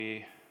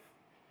We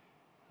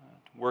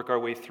work our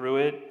way through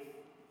it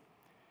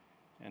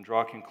and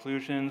draw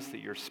conclusions that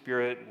your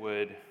Spirit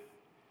would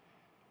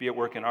be at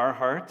work in our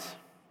hearts,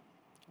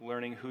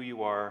 learning who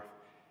you are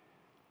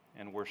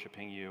and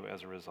worshiping you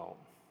as a result.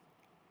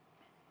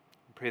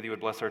 I pray that you would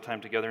bless our time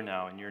together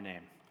now in your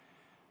name.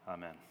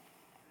 Amen.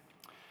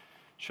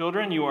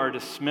 Children, you are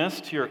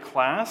dismissed to your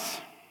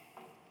class.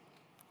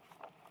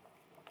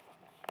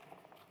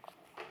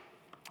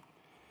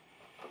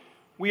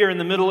 We are in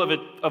the middle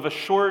of a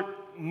short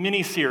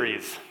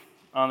mini-series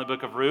on the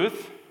book of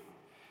Ruth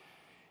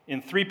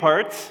in 3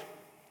 parts.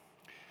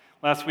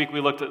 Last week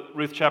we looked at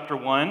Ruth chapter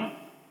 1.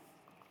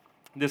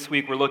 This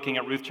week we're looking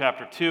at Ruth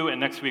chapter 2, and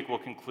next week we'll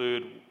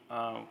conclude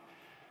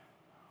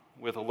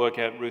with a look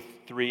at Ruth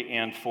 3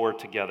 and 4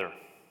 together.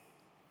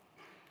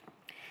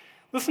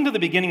 Listen to the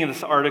beginning of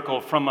this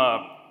article from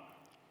a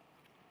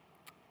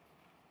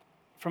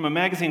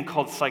magazine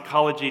called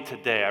Psychology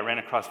Today. I ran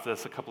across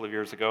this a couple of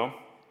years ago.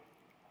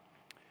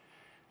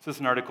 This is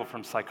an article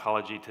from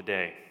Psychology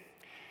Today.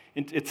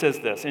 It says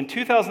this: in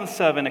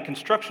 2007, a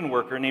construction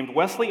worker named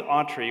Wesley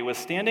Autry was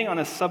standing on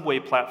a subway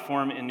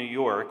platform in New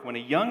York when a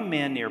young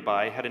man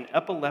nearby had an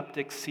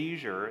epileptic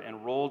seizure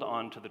and rolled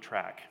onto the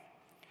track.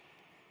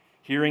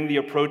 Hearing the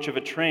approach of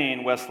a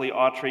train, Wesley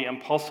Autry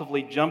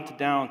impulsively jumped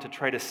down to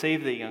try to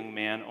save the young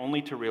man,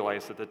 only to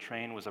realize that the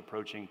train was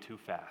approaching too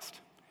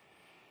fast.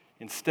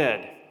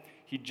 Instead,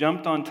 he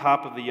jumped on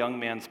top of the young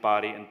man's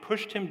body and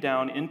pushed him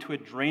down into a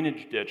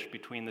drainage ditch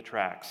between the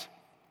tracks.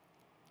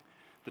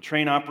 The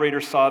train operator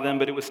saw them,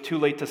 but it was too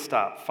late to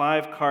stop.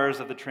 5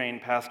 cars of the train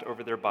passed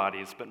over their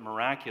bodies, but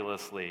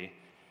miraculously,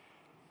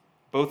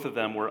 both of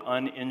them were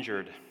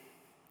uninjured.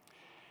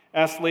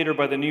 Asked later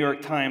by the New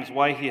York Times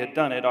why he had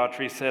done it,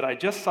 Autry said, "I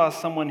just saw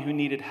someone who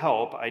needed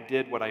help. I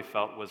did what I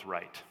felt was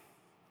right."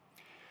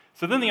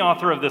 So then the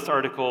author of this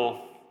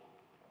article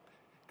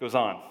goes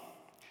on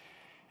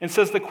and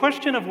says, the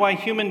question of why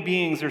human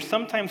beings are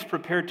sometimes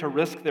prepared to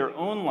risk their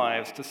own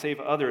lives to save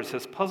others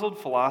has puzzled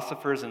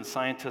philosophers and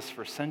scientists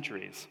for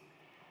centuries.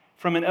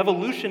 From an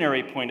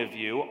evolutionary point of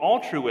view,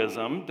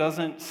 altruism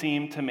doesn't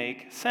seem to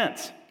make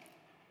sense.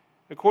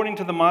 According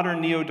to the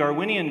modern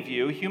neo-Darwinian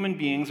view, human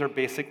beings are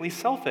basically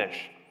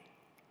selfish.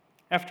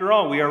 After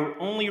all, we are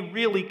only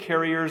really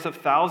carriers of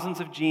thousands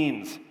of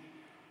genes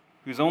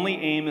whose only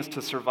aim is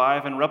to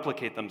survive and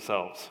replicate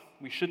themselves.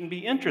 We shouldn't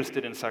be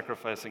interested in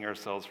sacrificing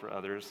ourselves for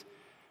others,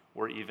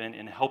 or even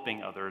in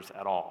helping others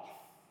at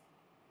all.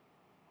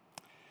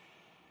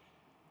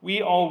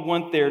 We all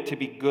want there to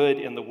be good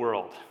in the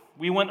world.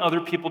 We want other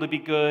people to be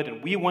good,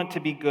 and we want to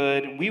be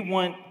good. We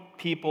want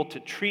people to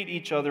treat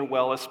each other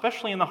well,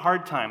 especially in the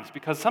hard times,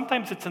 because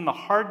sometimes it's in the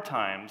hard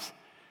times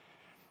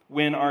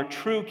when our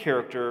true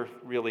character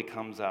really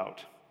comes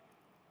out.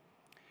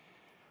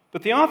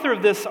 But the author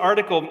of this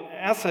article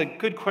asks a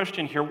good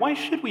question here. Why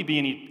should we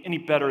be any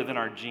better than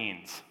our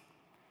genes?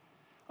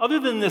 Other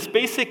than this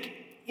basic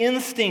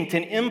instinct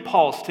and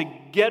impulse to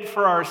get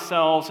for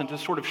ourselves and to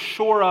sort of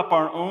shore up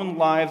our own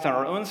lives and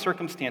our own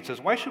circumstances,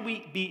 why should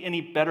we be any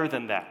better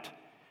than that?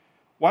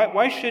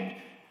 Why should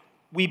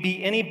we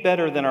be any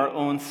better than our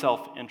own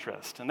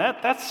self-interest? And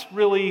that's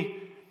really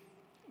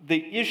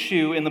the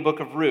issue in the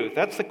book of Ruth.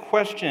 That's the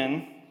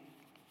question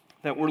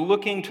that we're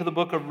looking to the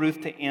book of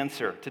Ruth to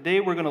answer. Today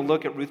we're going to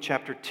look at Ruth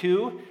chapter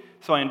 2,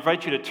 so I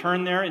invite you to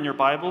turn there in your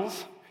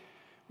Bibles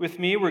with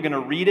me. We're going to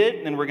read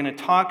it, and we're going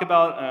to talk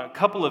about a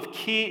couple of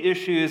key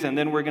issues, and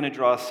then we're going to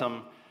draw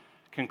some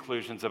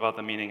conclusions about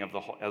the meaning of the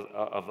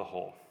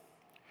whole.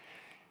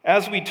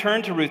 As we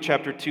turn to Ruth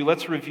chapter 2,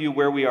 let's review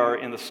where we are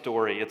in the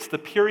story. It's the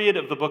period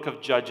of the book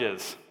of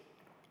Judges.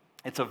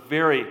 It's a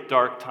very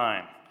dark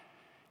time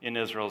in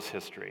Israel's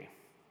history.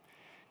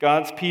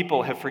 God's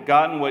people have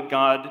forgotten what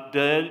God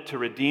did to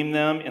redeem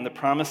them in the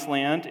promised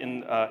land,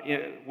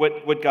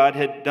 what God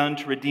had done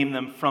to redeem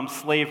them from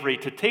slavery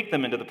to take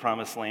them into the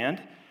promised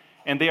land.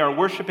 And they are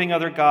worshiping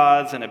other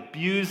gods and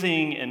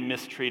abusing and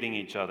mistreating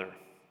each other.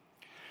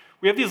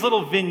 We have these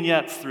little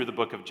vignettes through the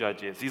book of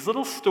Judges, these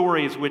little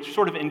stories which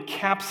sort of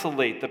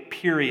encapsulate the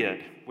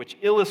period, which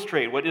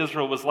illustrate what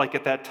Israel was like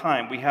at that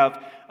time. We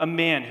have a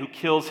man who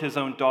kills his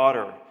own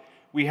daughter.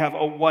 We have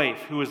a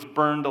wife who is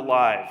burned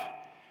alive.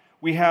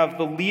 We have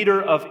the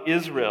leader of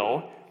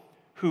Israel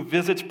who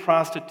visits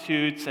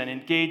prostitutes and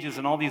engages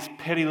in all these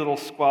petty little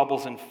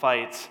squabbles and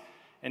fights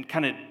and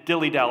kind of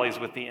dilly-dallies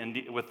with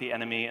the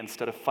enemy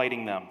instead of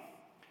fighting them.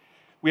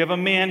 We have a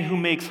man who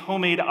makes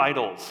homemade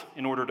idols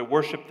in order to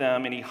worship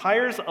them, and he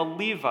hires a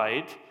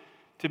Levite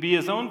to be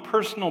his own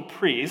personal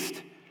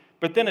priest,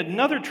 but then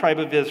another tribe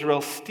of Israel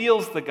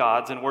steals the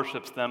gods and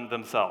worships them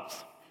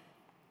themselves.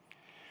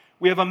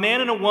 We have a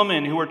man and a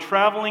woman who are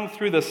traveling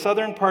through the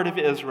southern part of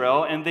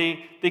Israel, and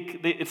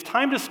it's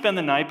time to spend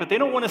the night, but they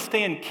don't want to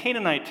stay in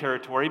Canaanite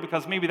territory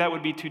because maybe that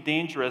would be too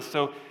dangerous,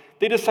 so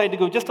they decide to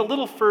go just a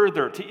little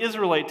further to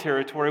Israelite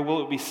territory where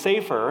it would be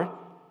safer.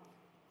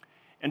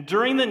 And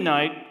during the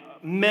night,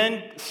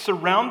 men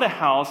surround the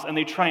house and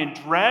they try and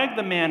drag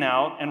the man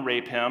out and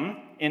rape him.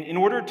 And in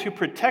order to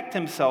protect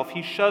himself,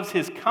 he shoves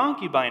his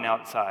concubine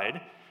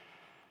outside,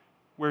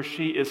 where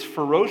she is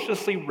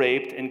ferociously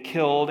raped and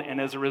killed,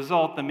 and as a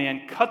result, the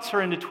man cuts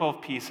her into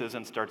 12 pieces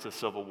and starts a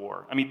civil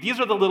war. I mean, these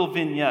are the little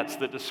vignettes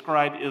that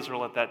describe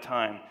Israel at that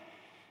time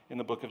in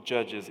the book of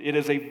Judges. It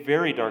is a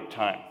very dark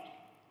time,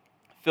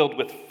 filled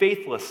with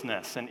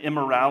faithlessness and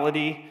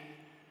immorality,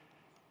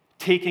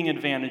 taking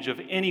advantage of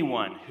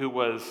anyone who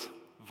was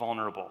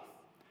vulnerable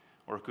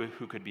or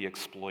who could be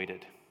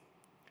exploited.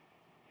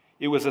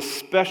 It was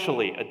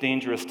especially a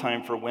dangerous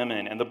time for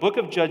women. And the book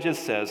of Judges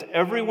says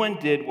everyone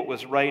did what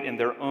was right in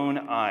their own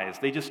eyes.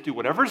 They just do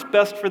whatever's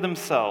best for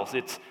themselves.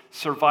 It's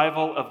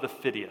survival of the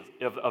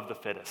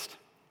fittest.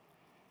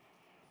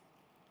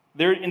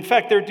 In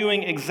fact, they're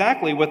doing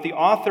exactly what the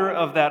author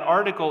of that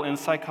article in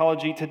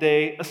Psychology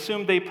Today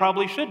assumed they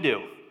probably should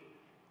do.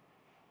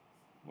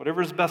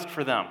 Whatever's best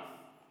for them.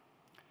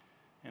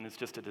 And it's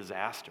just a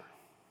disaster.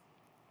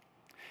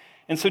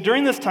 And so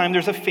during this time,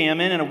 there's a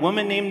famine, and a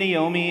woman named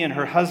Naomi and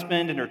her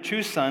husband and her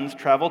 2 sons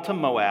travel to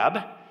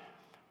Moab.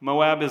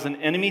 Moab is an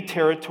enemy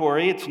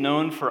territory. It's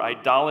known for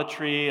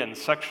idolatry and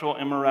sexual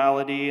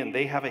immorality, and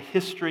they have a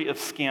history of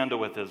scandal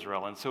with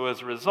Israel. And so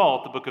as a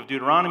result, the book of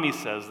Deuteronomy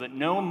says that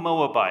no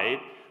Moabite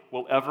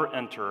will ever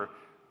enter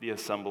the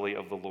assembly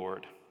of the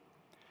Lord.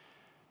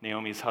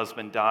 Naomi's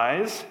husband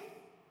dies.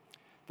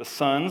 The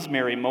sons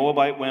marry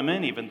Moabite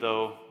women, even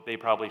though they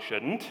probably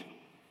shouldn't.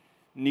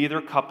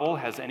 Neither couple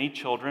has any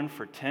children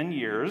for 10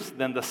 years.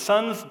 Then the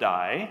sons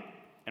die.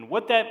 And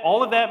what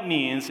all of that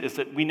means is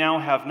that we now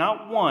have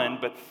not 1,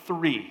 but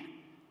 3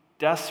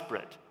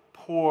 desperate,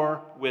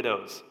 poor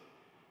widows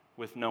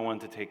with no one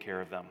to take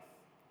care of them.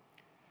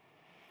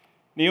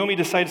 Naomi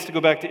decides to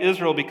go back to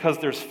Israel because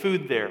there's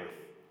food there.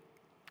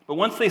 But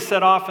once they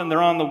set off and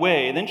they're on the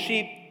way, then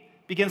she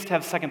begins to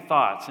have second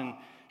thoughts. And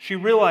she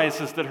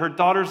realizes that her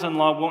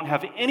daughters-in-law won't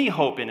have any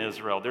hope in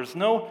Israel. There's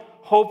no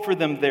hope for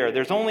them there.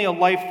 There's only a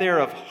life there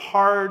of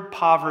hard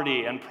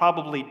poverty and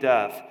probably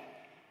death.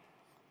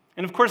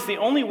 And of course, the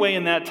only way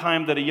in that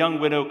time that a young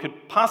widow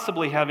could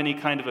possibly have any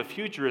kind of a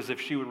future is if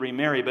she would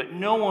remarry, but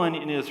no one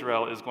in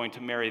Israel is going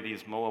to marry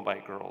these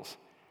Moabite girls.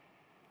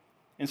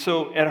 And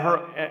so at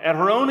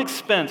her own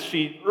expense,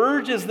 she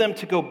urges them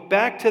to go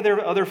back to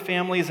their other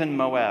families in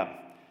Moab.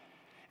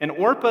 And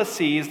Orpah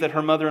sees that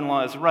her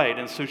mother-in-law is right,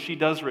 and so she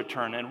does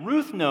return. And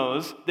Ruth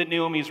knows that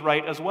Naomi's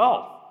right as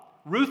well.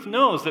 Ruth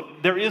knows that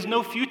there is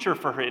no future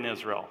for her in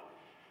Israel.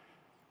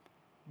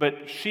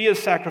 But she is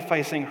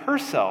sacrificing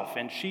herself,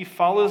 and she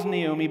follows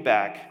Naomi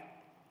back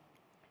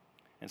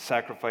and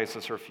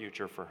sacrifices her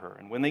future for her.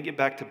 And when they get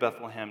back to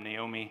Bethlehem,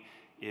 Naomi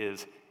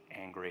is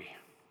angry.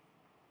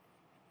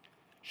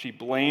 She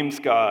blames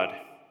God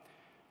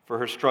for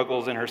her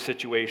struggles and her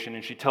situation,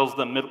 and she tells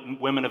the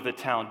women of the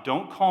town,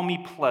 "Don't call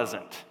me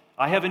pleasant.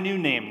 I have a new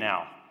name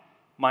now.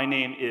 My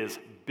name is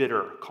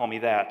bitter. Call me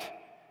that.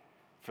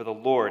 For the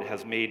Lord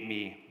has made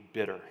me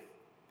bitter."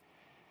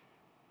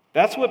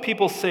 That's what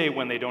people say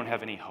when they don't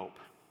have any hope.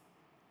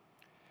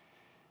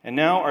 And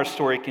now our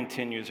story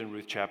continues in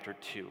Ruth chapter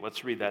 2.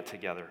 Let's read that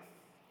together.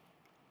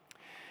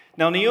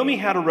 Now Naomi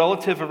had a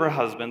relative of her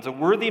husband's, a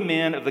worthy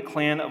man of the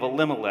clan of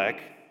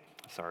Elimelech.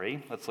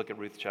 Let's look at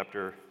Ruth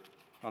chapter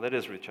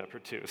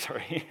 2,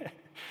 sorry.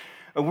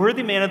 A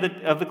worthy man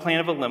of the clan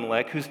of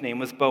Elimelech, whose name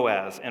was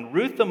Boaz. And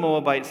Ruth the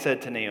Moabite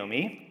said to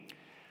Naomi,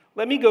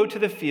 "Let me go to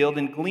the field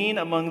and glean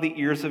among the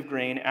ears of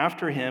grain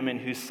after him in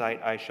whose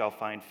sight I shall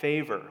find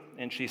favor."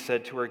 And she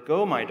said to her,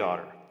 "Go, my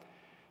daughter."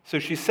 So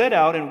she set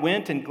out and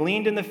went and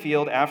gleaned in the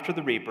field after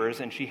the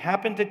reapers, and she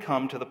happened to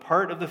come to the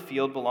part of the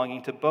field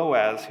belonging to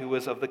Boaz, who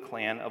was of the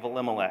clan of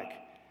Elimelech.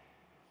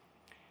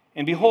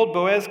 And behold,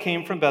 Boaz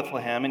came from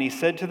Bethlehem, and he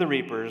said to the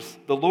reapers,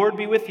 "The Lord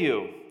be with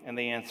you." And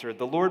they answered,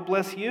 "The Lord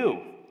bless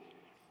you."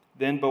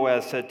 Then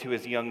Boaz said to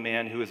his young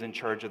man who was in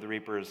charge of the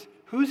reapers,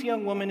 "Whose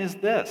young woman is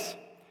this?"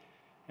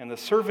 And the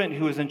servant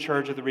who was in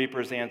charge of the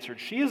reapers answered,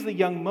 "She is the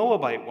young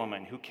Moabite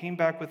woman who came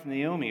back with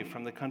Naomi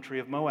from the country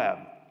of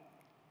Moab."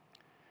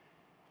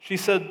 She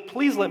said,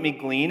 "Please let me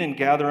glean and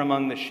gather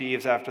among the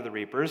sheaves after the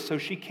reapers." So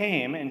she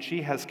came, and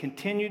she has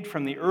continued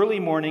from the early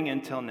morning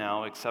until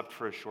now, except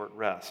for a short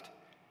rest.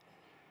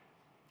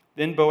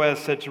 Then Boaz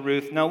said to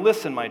Ruth, "Now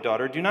listen, my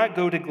daughter, do not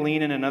go to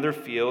glean in another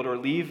field or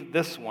leave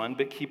this one,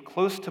 but keep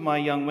close to my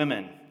young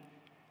women.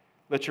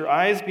 Let your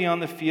eyes be on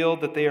the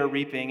field that they are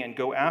reaping, and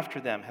go after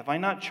them. Have I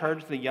not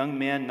charged the young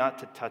man not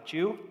to touch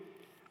you?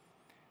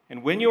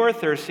 And when you are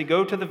thirsty,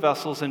 go to the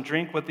vessels and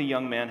drink what the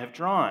young men have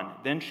drawn."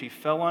 Then she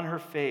fell on her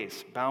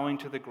face, bowing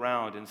to the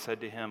ground, and said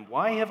to him,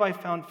 "Why have I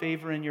found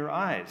favor in your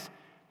eyes,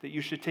 that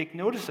you should take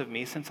notice of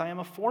me, since I am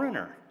a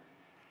foreigner?"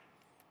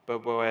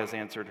 But Boaz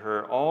answered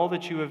her, "All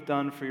that you have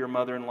done for your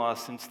mother-in-law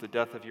since the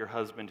death of your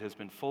husband has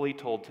been fully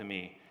told to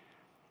me,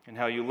 and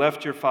how you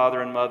left your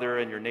father and mother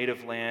and your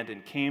native land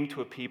and came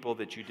to a people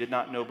that you did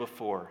not know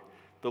before.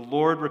 The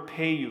Lord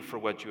repay you for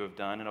what you have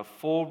done, and a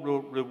full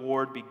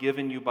reward be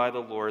given you by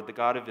the Lord, the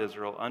God of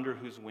Israel, under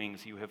whose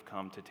wings you have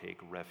come to take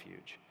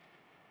refuge."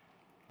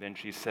 Then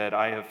she said,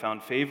 "I have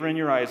found favor in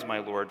your eyes, my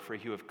Lord, for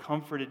you have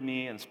comforted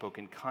me and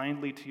spoken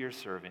kindly to your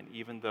servant,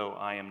 even though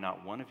I am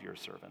not one of your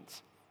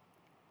servants."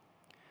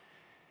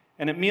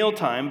 And at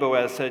mealtime,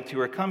 Boaz said to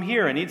her, "Come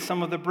here and eat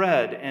some of the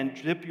bread, and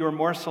dip your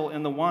morsel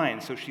in the wine."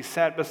 So she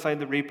sat beside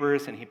the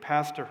reapers, and he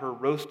passed to her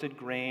roasted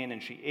grain,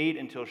 and she ate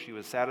until she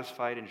was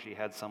satisfied, and she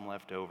had some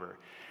left over.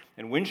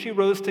 And when she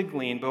rose to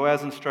glean,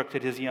 Boaz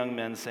instructed his young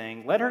men,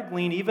 saying, "Let her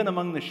glean even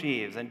among the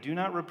sheaves, and do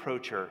not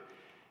reproach her.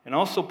 And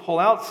also pull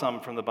out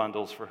some from the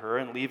bundles for her,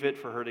 and leave it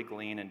for her to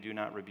glean, and do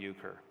not rebuke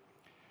her."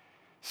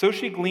 So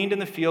she gleaned in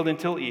the field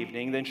until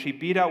evening. Then she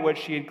beat out what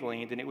she had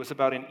gleaned, and it was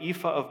about an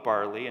ephah of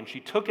barley, and she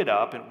took it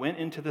up and went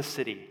into the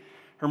city.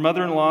 Her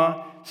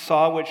mother-in-law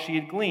saw what she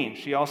had gleaned.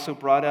 She also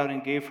brought out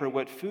and gave her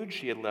what food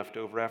she had left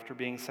over after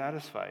being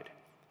satisfied.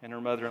 And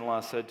her mother-in-law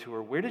said to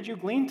her, "Where did you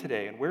glean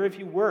today, and where have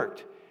you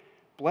worked?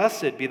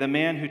 Blessed be the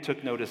man who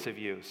took notice of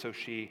you." So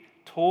she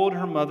told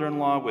her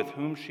mother-in-law with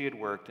whom she had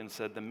worked and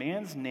said, "The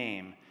man's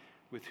name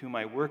with whom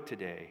I work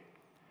today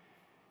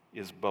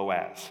is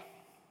Boaz."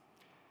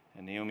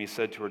 And Naomi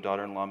said to her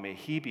daughter-in-law, "May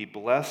he be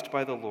blessed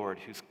by the Lord,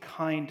 whose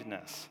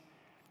kindness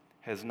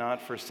has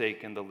not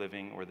forsaken the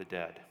living or the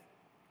dead."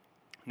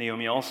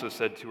 Naomi also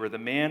said to her, "The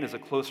man is a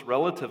close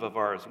relative of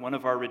ours, one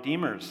of our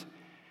redeemers."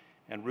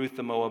 And Ruth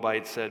the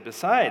Moabite said,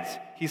 "Besides,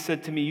 he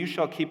said to me, 'You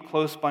shall keep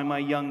close by my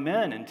young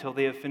men until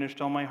they have finished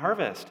all my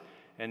harvest.'"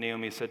 And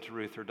Naomi said to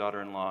Ruth, her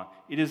daughter-in-law,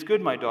 "It is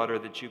good, my daughter,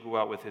 that you go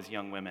out with his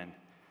young women,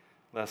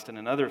 lest in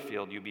another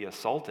field you be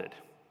assaulted."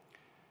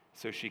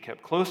 So she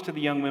kept close to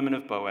the young women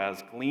of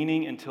Boaz,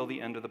 gleaning until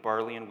the end of the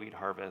barley and wheat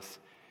harvest,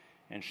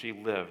 and she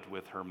lived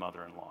with her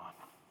mother-in-law.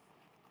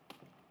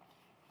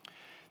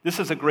 This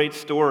is a great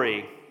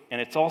story,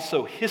 and it's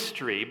also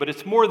history, but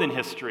it's more than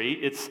history.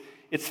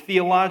 It's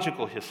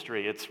theological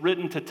history. It's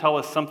written to tell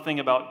us something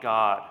about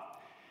God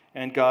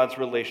and God's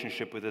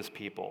relationship with his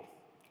people.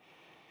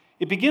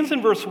 It begins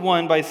in verse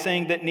 1 by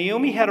saying that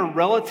Naomi had a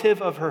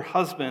relative of her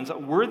husband's, a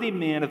worthy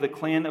man of the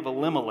clan of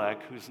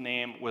Elimelech, whose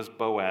name was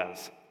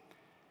Boaz.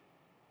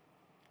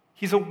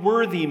 He's a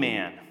worthy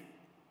man.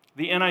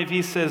 The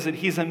NIV says that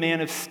he's a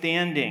man of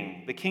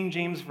standing. The King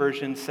James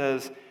Version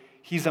says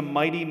he's a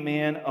mighty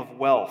man of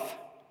wealth.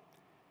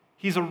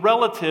 He's a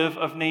relative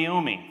of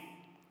Naomi.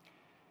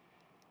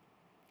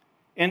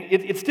 And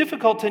it's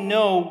difficult to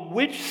know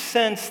which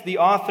sense the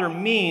author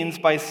means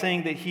by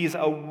saying that he's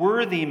a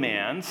worthy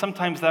man.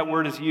 Sometimes that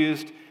word is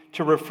used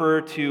to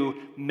refer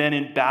to men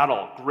in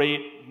battle,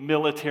 great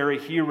military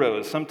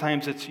heroes.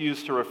 Sometimes it's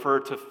used to refer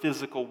to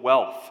physical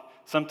wealth.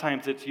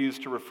 Sometimes it's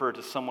used to refer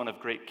to someone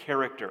of great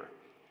character.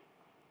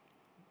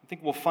 I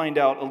think we'll find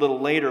out a little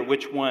later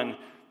which one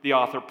the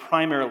author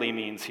primarily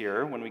means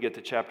here when we get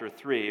to chapter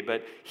 3.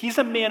 But he's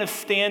a man of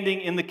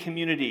standing in the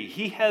community.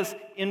 He has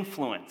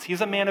influence.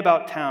 He's a man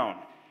about town.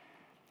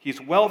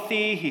 He's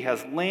wealthy, he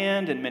has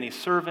land and many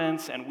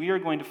servants, and we are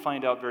going to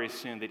find out very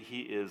soon that he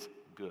is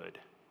good.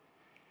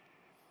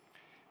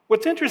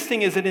 What's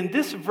interesting is that in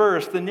this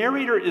verse, the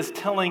narrator is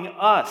telling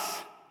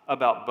us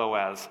about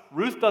Boaz.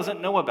 Ruth doesn't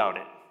know about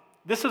it.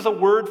 This is a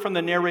word from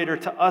the narrator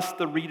to us,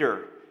 the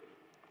reader.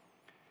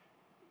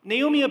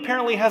 Naomi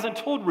apparently hasn't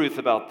told Ruth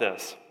about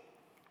this.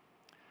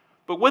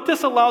 But what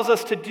this allows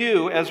us to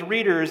do as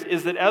readers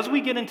is that as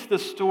we get into the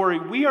story,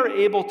 we are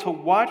able to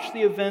watch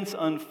the events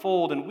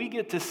unfold, and we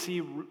get to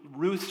see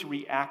Ruth's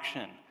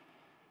reaction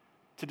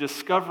to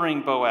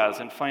discovering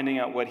Boaz and finding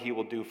out what he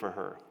will do for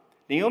her.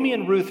 Naomi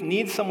and Ruth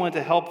need someone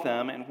to help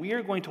them, and we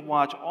are going to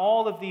watch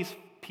all of these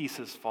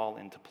pieces fall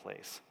into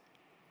place.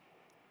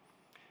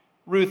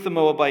 Ruth the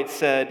Moabite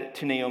said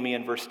to Naomi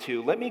in verse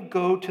 2, "Let me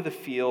go to the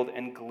field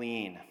and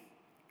glean."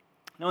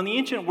 Now, in the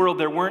ancient world,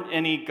 there weren't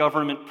any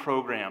government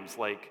programs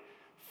like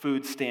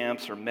food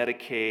stamps or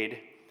Medicaid.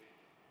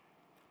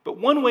 But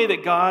one way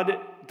that God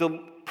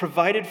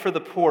provided for the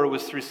poor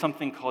was through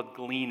something called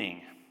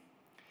gleaning.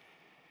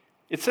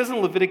 It says in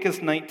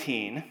Leviticus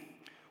 19,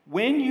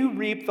 "When you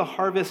reap the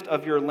harvest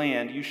of your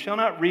land, you shall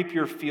not reap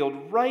your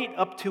field right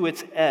up to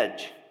its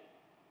edge.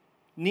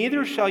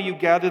 Neither shall you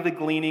gather the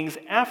gleanings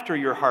after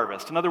your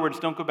harvest." In other words,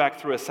 don't go back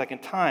through a second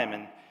time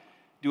and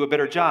do a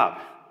better job.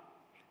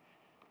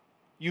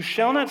 "You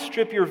shall not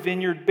strip your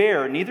vineyard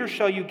bare, neither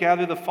shall you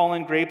gather the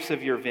fallen grapes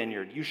of your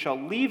vineyard. You shall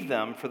leave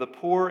them for the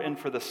poor and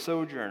for the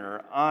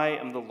sojourner. I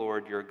am the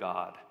Lord your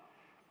God."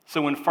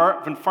 So when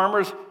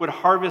farmers would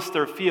harvest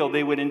their field,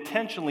 they would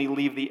intentionally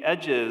leave the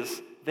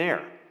edges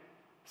there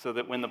so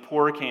that when the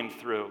poor came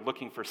through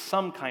looking for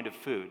some kind of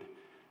food,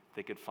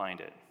 they could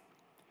find it.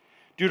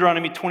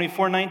 Deuteronomy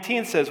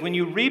 24:19 says, "When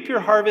you reap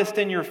your harvest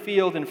in your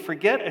field and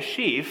forget a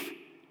sheaf,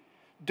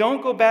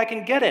 don't go back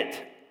and get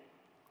it.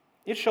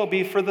 It shall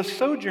be for the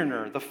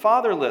sojourner, the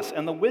fatherless,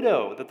 and the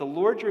widow, that the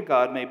Lord your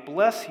God may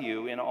bless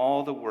you in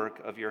all the work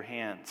of your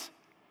hands."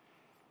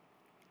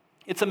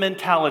 It's a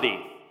mentality.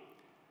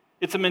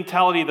 It's a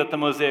mentality that the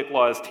Mosaic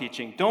Law is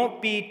teaching.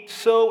 Don't be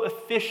so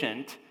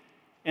efficient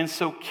and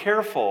so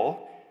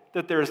careful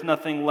that there is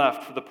nothing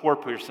left for the poor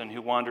person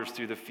who wanders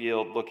through the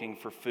field looking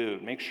for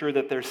food. Make sure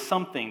that there's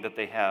something that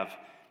they have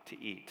to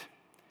eat.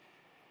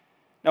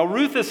 Now,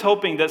 Ruth is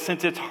hoping that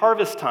since it's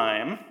harvest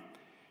time,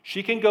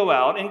 she can go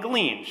out and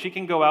glean. She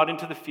can go out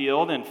into the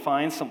field and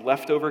find some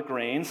leftover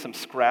grain, some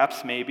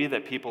scraps maybe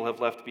that people have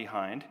left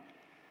behind.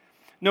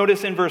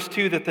 Notice in verse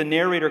 2 that the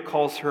narrator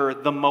calls her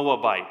the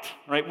Moabite,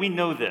 right? We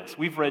know this.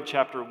 We've read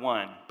chapter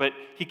 1, but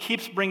he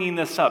keeps bringing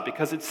this up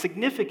because it's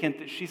significant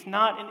that she's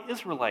not an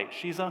Israelite.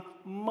 She's a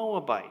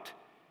Moabite.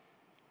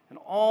 And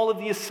all of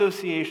the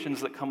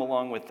associations that come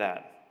along with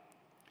that.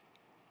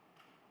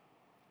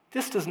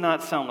 This does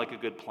not sound like a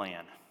good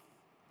plan.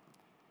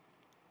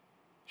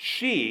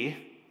 She,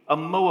 a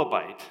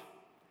Moabite,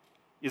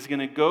 is going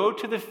to go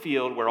to the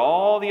field where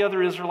all the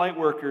other Israelite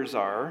workers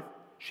are.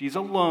 She's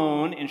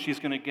alone, and she's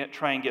going to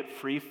try and get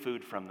free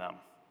food from them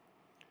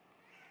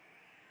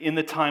in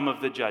the time of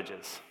the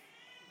judges.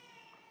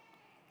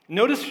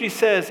 Notice she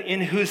says, in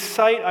whose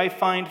sight I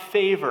find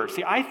favor.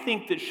 See, I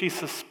think that she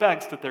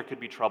suspects that there could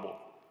be trouble.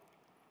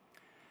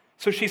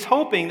 So she's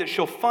hoping that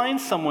she'll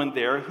find someone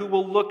there who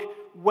will look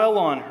well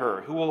on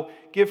her, who will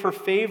give her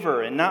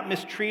favor and not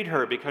mistreat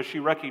her because she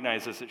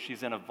recognizes that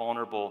she's in a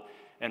vulnerable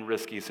and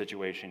risky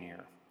situation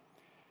here.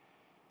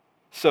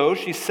 So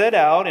she set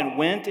out and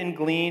went and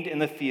gleaned in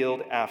the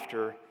field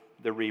after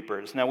the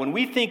reapers. Now, when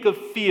we think of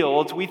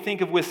fields, we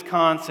think of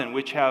Wisconsin,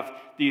 which have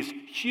these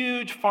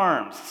huge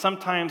farms,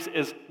 sometimes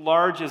as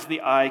large as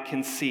the eye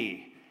can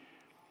see.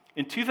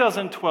 In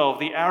 2012,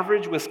 the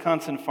average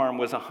Wisconsin farm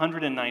was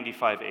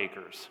 195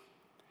 acres.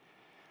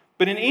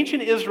 But in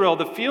ancient Israel,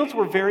 the fields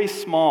were very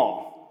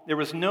small. There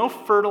was no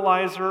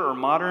fertilizer or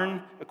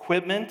modern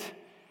equipment.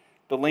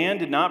 The land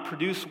did not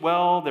produce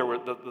well.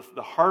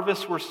 The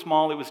harvests were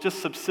small. It was just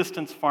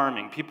subsistence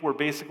farming. People were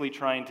basically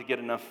trying to get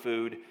enough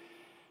food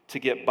to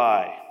get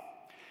by.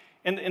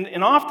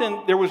 And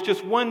often there was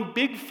just one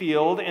big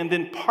field, and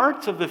then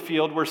parts of the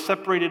field were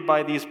separated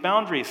by these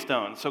boundary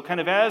stones. So kind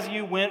of as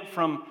you went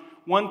from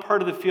one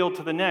part of the field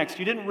to the next,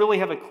 you didn't really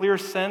have a clear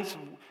sense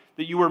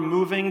that you were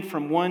moving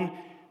from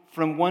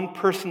one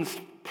person's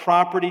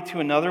property to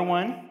another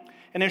one.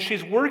 And as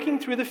she's working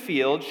through the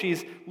field,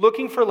 she's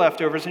looking for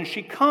leftovers, and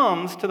she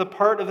comes to the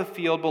part of the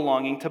field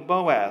belonging to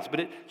Boaz.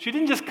 But she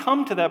didn't just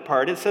come to that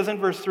part. It says in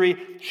verse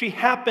 3, she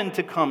happened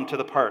to come to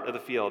the part of the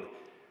field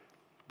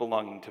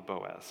belonging to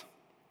Boaz.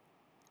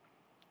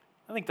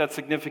 I think that's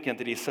significant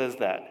that he says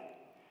that.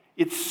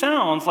 It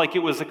sounds like it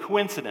was a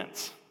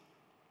coincidence.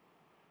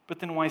 But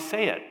then why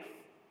say it?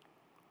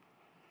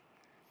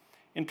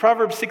 In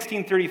Proverbs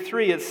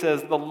 16:33, it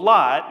says, the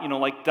lot,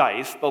 like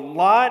dice, the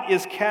lot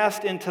is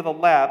cast into the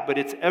lap, but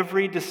its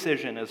every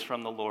decision is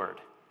from the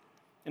Lord.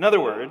 In other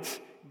words,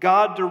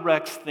 God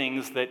directs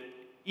things that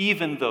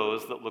even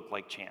those that look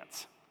like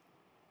chance.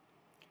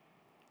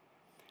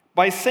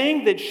 By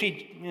saying that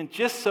she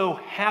just so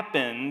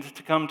happened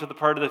to come to the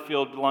part of the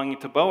field belonging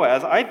to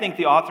Boaz, I think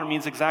the author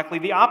means exactly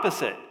the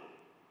opposite.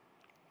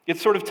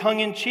 It's sort of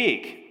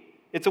tongue-in-cheek.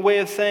 It's a way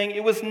of saying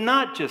it was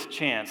not just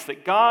chance,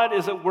 that God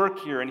is at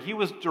work here, and he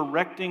was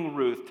directing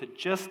Ruth to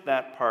just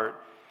that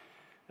part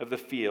of the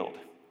field.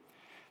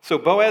 So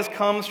Boaz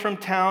comes from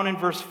town in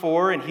verse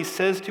 4, and he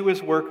says to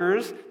his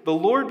workers, the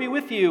Lord be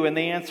with you, and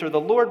they answer, the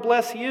Lord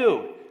bless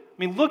you.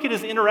 I mean, look at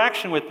his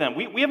interaction with them.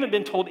 We haven't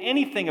been told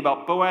anything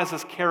about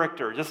Boaz's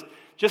character,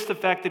 just the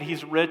fact that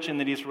he's rich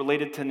and that he's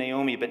related to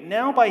Naomi. But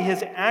now by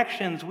his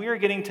actions, we are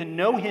getting to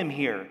know him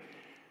here.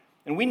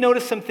 And we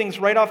notice some things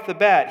right off the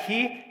bat.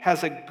 He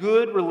has a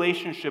good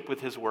relationship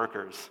with his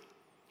workers.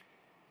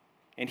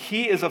 And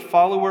he is a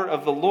follower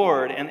of the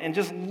Lord. And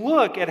just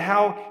look at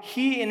how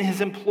he and his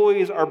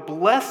employees are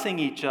blessing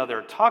each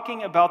other,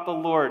 talking about the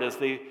Lord as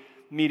they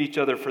meet each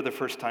other for the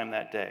first time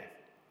that day.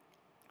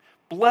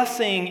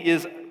 Blessing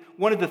is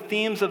one of the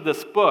themes of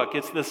this book.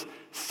 It's this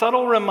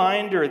subtle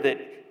reminder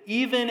that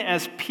even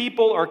as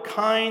people are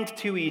kind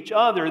to each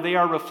other, they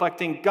are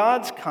reflecting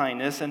God's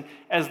kindness, and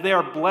as they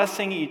are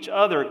blessing each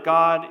other,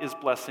 God is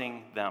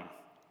blessing them.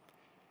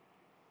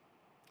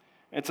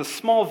 It's a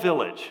small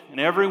village, and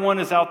everyone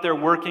is out there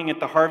working at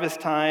the harvest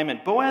time,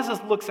 and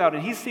Boaz looks out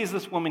and he sees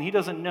this woman he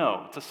doesn't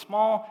know. It's a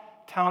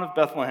small town of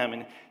Bethlehem,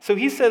 and so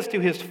he says to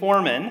his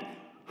foreman,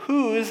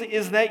 whose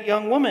is that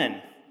young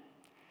woman?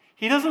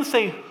 He doesn't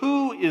say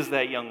who is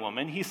that young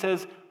woman, he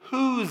says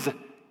whose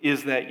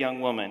is that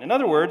young woman? In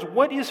other words,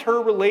 what is her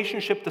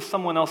relationship to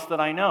someone else that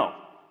I know?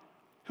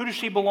 Who does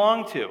she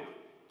belong to?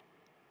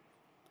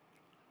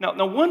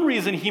 Now, one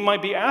reason he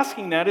might be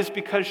asking that is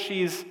because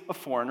she's a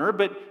foreigner,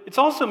 but it's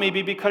also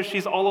maybe because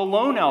she's all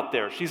alone out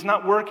there. She's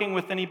not working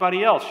with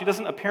anybody else. She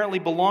doesn't apparently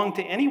belong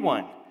to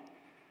anyone.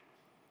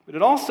 But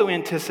it also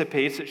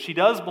anticipates that she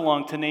does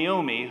belong to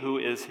Naomi, who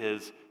is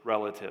his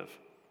relative.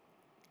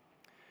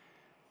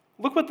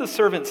 Look what the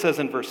servant says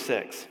in verse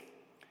 6.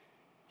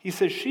 He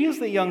says, she is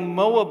the young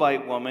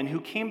Moabite woman who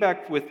came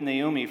back with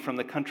Naomi from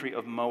the country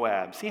of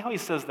Moab. See how he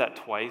says that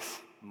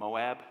twice?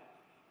 Moab?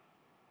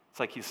 It's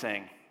like he's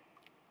saying,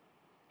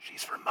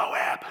 she's from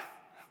Moab.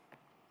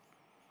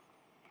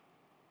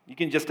 You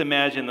can just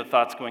imagine the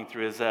thoughts going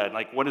through his head.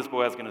 Like, what is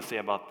Boaz going to say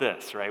about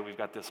this, right? We've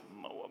got this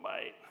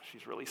Moabite.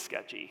 She's really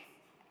sketchy.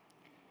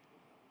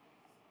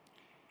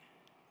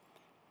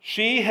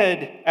 She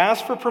had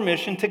asked for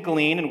permission to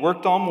glean and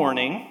worked all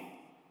morning.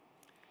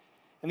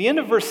 And the end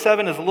of verse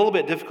 7 is a little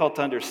bit difficult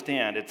to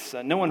understand.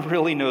 No one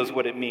really knows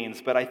what it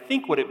means, but I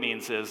think what it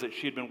means is that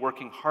she had been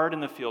working hard in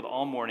the field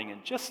all morning,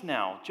 and just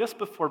now, just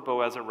before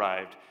Boaz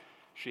arrived,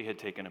 she had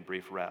taken a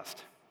brief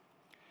rest.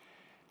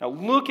 Now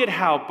look at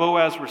how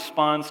Boaz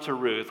responds to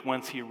Ruth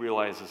once he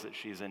realizes that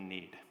she's in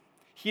need.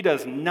 He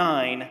does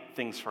 9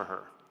 things for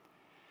her.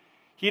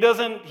 He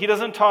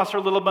doesn't toss her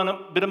a little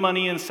bit of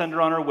money and send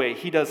her on her way.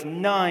 He does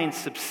 9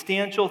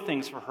 substantial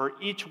things for her,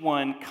 each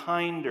one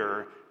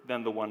kinder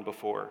than the one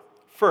before.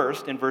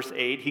 First, in verse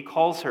 8, he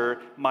calls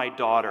her my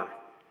daughter.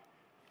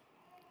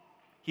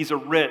 He's a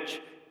rich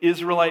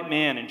Israelite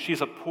man, and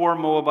she's a poor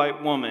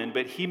Moabite woman,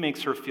 but he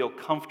makes her feel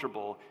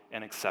comfortable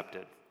and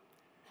accepted.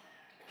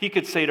 He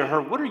could say to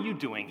her, "What are you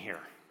doing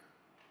here?"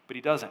 But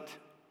he doesn't.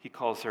 He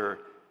calls her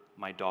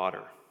my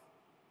daughter.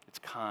 It's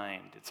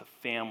kind. It's a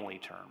family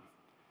term.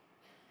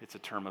 It's a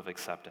term of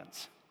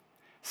acceptance.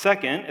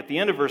 Second, at the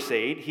end of verse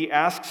 8, he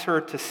asks her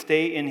to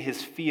stay in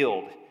his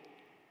field.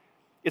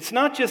 It's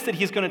not just that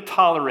he's going to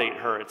tolerate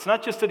her. It's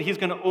not just that he's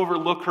going to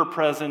overlook her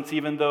presence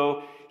even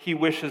though he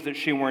wishes that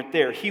she weren't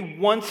there. He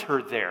wants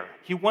her there.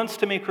 He wants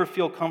to make her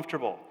feel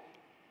comfortable.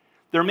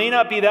 There may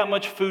not be that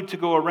much food to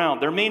go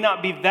around. There may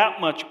not be that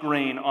much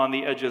grain on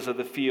the edges of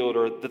the field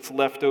or that's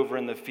left over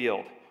in the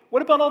field.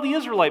 What about all the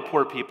Israelite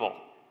poor people?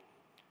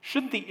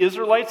 Shouldn't the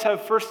Israelites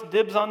have first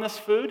dibs on this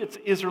food? It's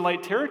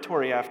Israelite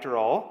territory after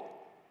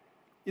all.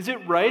 Is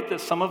it right that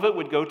some of it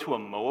would go to a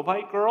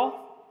Moabite girl?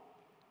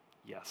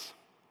 Yes.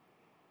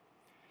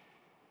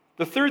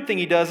 The third thing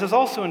he does is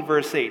also in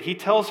verse 8. He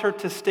tells her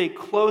to stay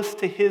close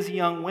to his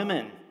young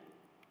women.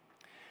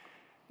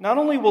 Not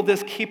only will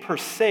this keep her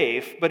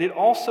safe, but it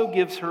also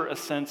gives her a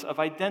sense of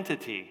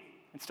identity.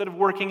 Instead of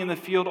working in the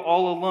field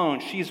all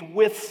alone, she's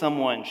with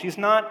someone. She's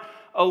not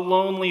a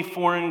lonely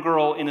foreign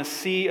girl in a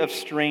sea of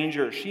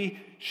strangers.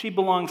 She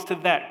belongs to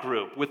that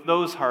group, with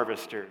those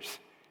harvesters.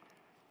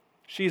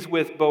 She's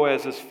with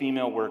Boaz's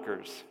female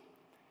workers.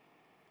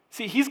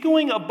 See, he's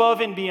going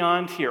above and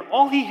beyond here.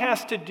 All he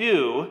has to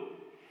do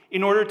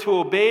in order to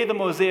obey the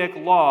Mosaic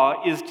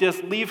law is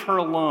just leave her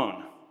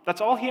alone. That's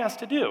all he has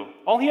to do.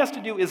 All he has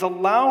to do is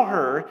allow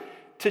her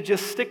to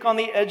just stick on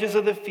the edges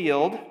of the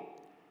field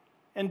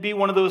and be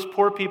one of those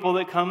poor people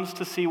that comes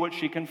to see what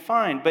she can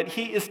find. But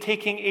he is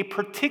taking a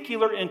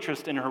particular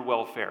interest in her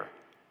welfare.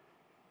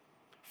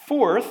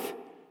 Fourth,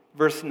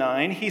 verse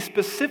 9, he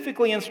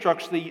specifically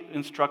instructs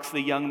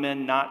the young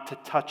men not to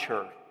touch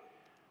her.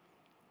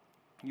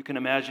 You can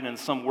imagine in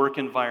some work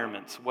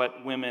environments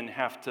what women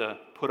have to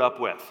put up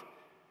with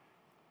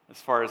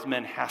as far as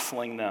men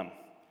hassling them.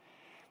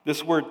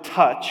 This word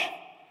touch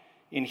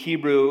in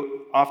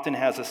Hebrew often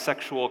has a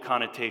sexual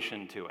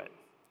connotation to it.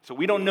 So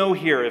we don't know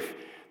here if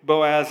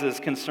Boaz is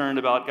concerned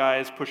about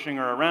guys pushing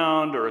her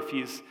around or if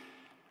he's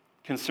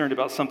concerned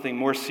about something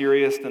more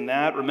serious than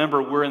that.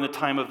 Remember, we're in the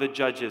time of the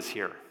judges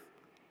here.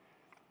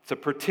 It's a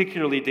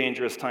particularly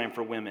dangerous time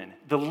for women.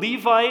 The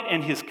Levite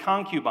and his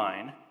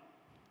concubine,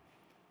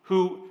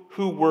 who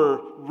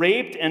were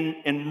raped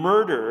and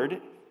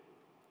murdered,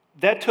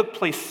 that took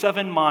place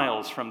 7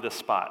 miles from this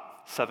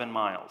spot, 7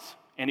 miles.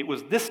 And it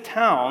was this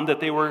town that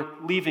they were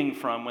leaving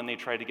from when they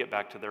tried to get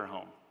back to their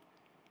home.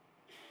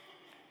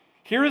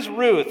 Here is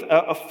Ruth,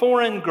 a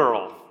foreign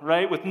girl,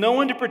 right, with no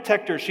one to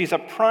protect her. She's a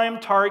prime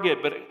target,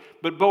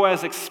 but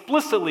Boaz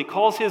explicitly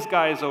calls his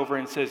guys over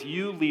and says,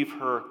 "You leave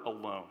her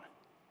alone."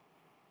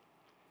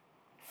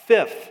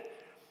 Fifth,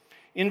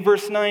 in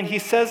verse 9, he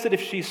says that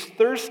if she's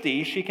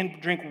thirsty, she can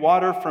drink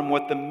water from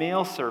what the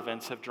male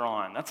servants have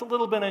drawn. That's a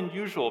little bit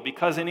unusual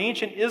because in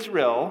ancient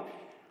Israel,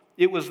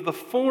 it was the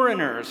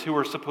foreigners who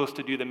were supposed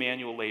to do the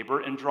manual labor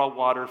and draw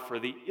water for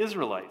the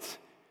Israelites.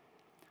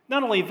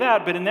 Not only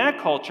that, but in that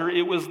culture,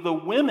 it was the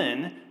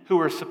women who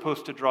were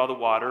supposed to draw the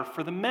water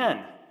for the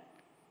men.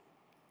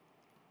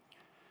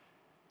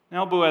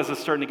 Now Boaz is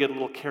starting to get a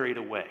little carried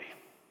away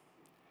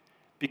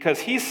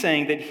because he's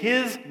saying that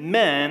his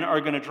men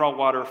are going to draw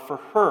water for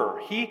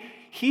her.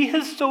 He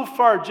has so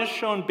far just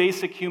shown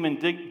basic human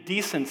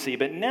decency,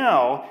 but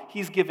now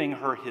he's giving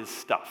her his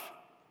stuff.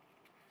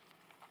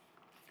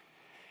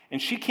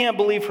 And she can't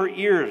believe her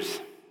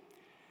ears.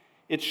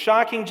 It's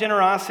shocking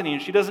generosity,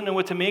 and she doesn't know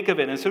what to make of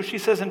it. And so she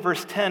says in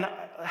verse 10,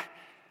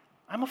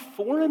 "I'm a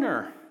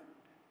foreigner.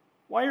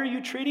 Why are you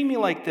treating me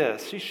like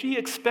this?" She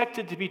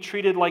expected to be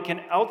treated like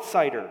an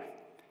outsider.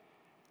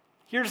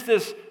 Here's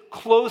this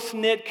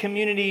close-knit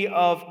community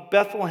of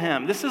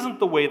Bethlehem. This isn't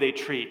the way they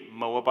treat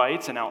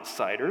Moabites and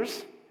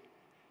outsiders.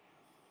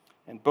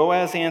 And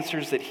Boaz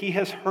answers that he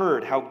has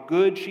heard how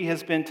good she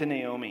has been to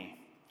Naomi.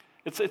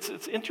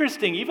 It's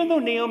interesting. Even though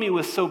Naomi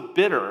was so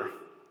bitter,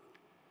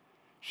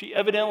 she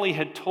evidently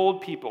had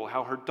told people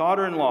how her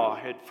daughter-in-law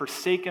had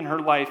forsaken her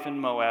life in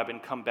Moab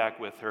and come back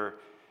with her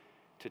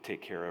to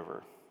take care of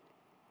her.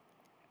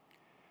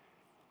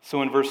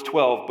 So in verse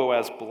 12,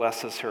 Boaz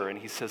blesses her, and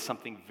he says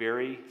something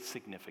very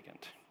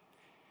significant.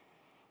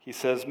 He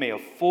says, "May a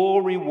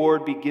full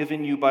reward be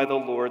given you by the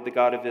Lord, the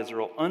God of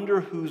Israel,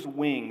 under whose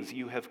wings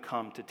you have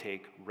come to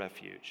take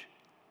refuge."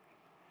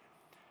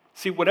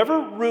 See, whatever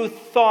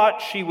Ruth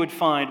thought she would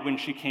find when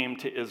she came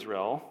to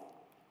Israel,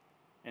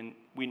 and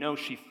we know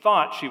she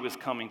thought she was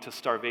coming to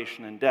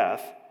starvation and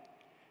death,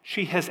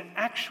 she has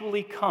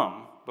actually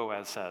come,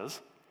 Boaz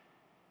says,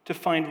 to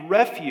find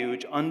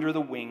refuge under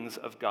the wings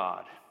of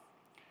God.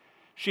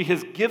 She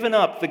has given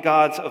up the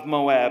gods of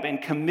Moab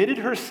and committed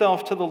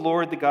herself to the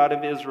Lord, the God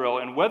of Israel.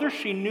 And whether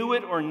she knew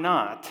it or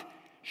not,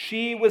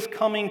 she was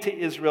coming to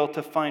Israel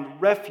to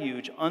find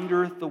refuge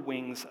under the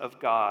wings of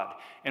God.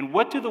 And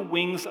what do the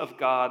wings of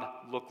God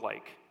look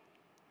like?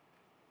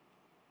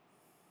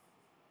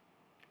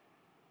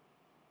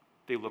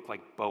 They look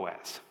like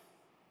Boaz. Do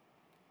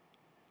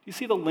you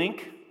see the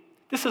link?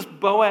 This is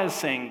Boaz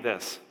saying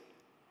this.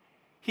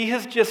 He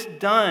has just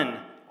done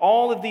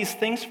all of these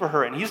things for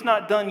her, and he's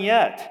not done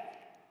yet.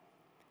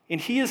 And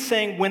he is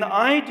saying, when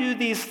I do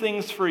these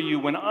things for you,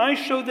 when I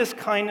show this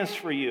kindness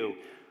for you,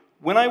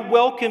 when I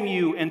welcome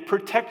you and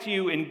protect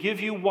you and give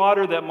you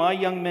water that my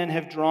young men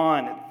have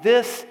drawn,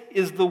 this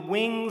is the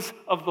wings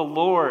of the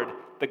Lord,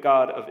 the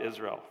God of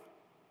Israel.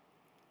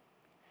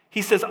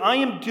 He says, I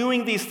am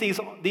doing these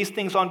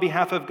things on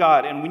behalf of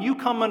God. And when you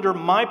come under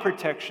my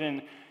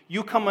protection,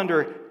 you come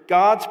under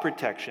God's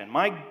protection.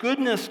 My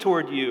goodness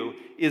toward you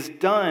is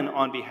done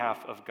on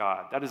behalf of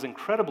God. That is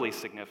incredibly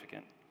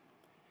significant.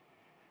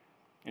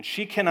 And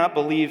she cannot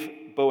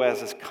believe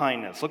Boaz's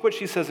kindness. Look what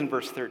she says in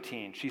verse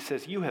 13. She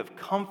says, you have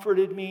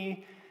comforted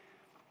me,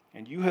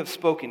 and you have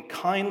spoken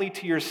kindly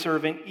to your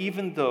servant,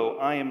 even though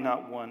I am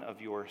not one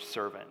of your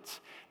servants.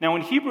 Now,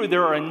 in Hebrew,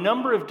 there are a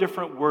number of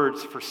different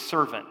words for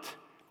servant.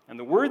 And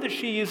the word that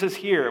she uses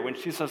here, when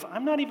she says,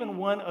 I'm not even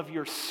one of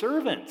your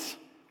servants,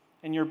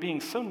 and you're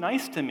being so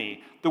nice to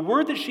me, the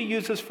word that she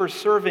uses for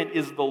servant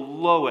is the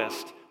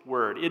lowest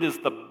word. It is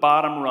the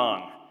bottom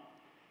rung.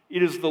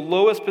 It is the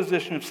lowest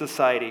position of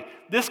society.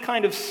 This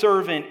kind of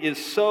servant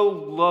is so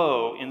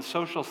low in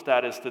social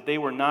status that they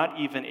were not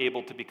even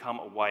able to become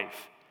a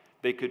wife.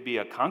 They could be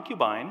a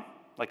concubine,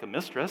 like a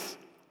mistress.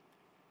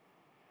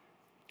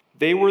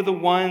 They were the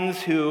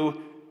ones who,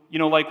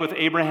 like with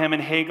Abraham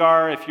and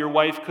Hagar, if your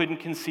wife couldn't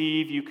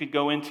conceive, you could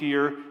go into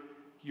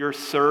your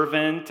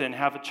servant and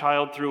have a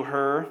child through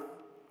her.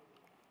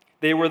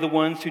 They were the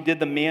ones who did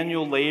the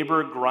manual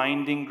labor,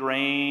 grinding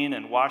grain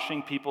and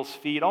washing people's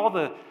feet, all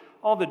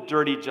the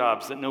dirty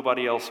jobs that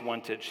nobody else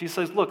wanted. She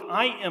says, look,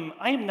 I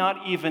am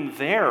not even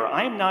there.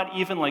 I am not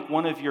even like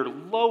one of your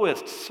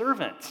lowest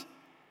servants.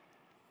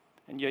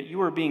 And yet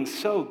you are being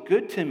so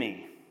good to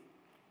me.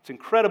 It's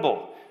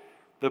incredible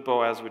that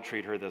Boaz would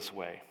treat her this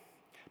way.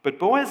 But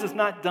Boaz is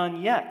not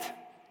done yet.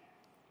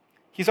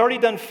 He's already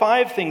done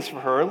 5 things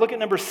for her. Look at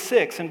number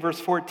 6 in verse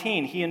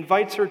 14. He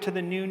invites her to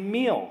the noon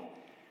meal.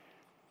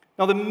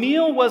 Now, the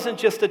meal wasn't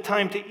just a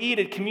time to eat.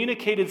 It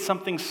communicated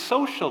something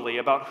socially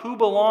about who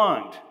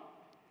belonged.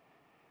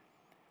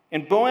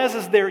 And Boaz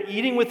is there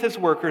eating with his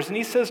workers, and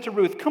he says to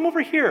Ruth, come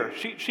over here.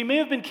 She may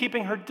have been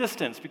keeping her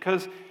distance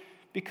because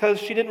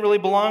she didn't really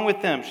belong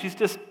with them. She's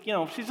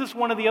just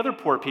one of the other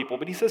poor people.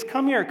 But he says,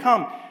 come here,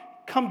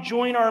 come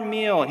join our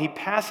meal. And he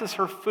passes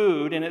her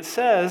food, and it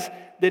says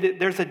that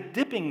there's a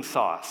dipping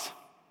sauce.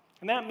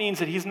 And that means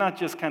that he's not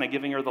just kind of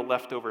giving her the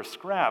leftover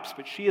scraps,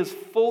 but she is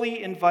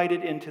fully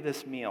invited into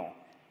this meal.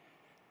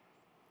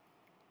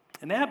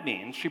 And that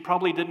means she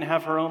probably didn't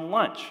have her own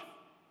lunch.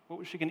 What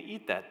was she going to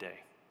eat that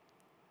day?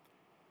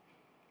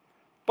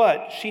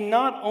 But she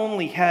not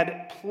only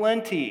had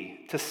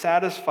plenty to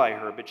satisfy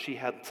her, but she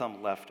had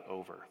some left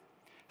over.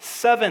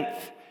 7th,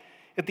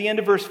 at the end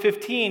of verse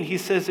 15, he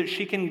says that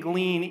she can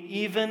glean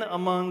even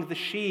among the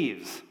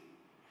sheaves.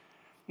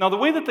 Now, the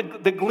way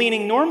that the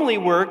gleaning normally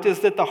worked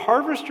is that the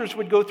harvesters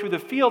would go through the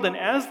field, and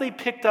as they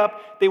picked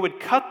up, they would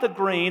cut the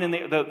grain and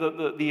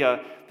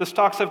the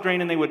stalks of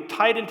grain, and they would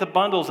tie it into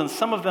bundles, and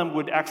some of them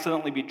would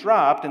accidentally be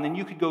dropped, and then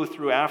you could go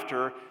through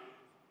after,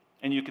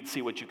 and you could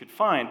see what you could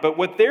find. But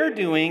what they're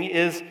doing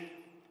is,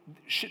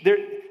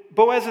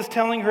 Boaz is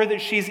telling her that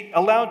she's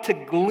allowed to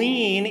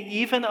glean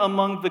even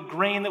among the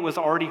grain that was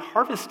already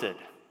harvested.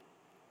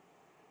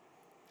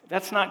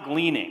 That's not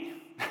gleaning.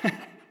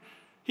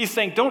 He's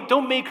saying,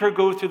 don't make her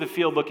go through the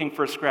field looking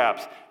for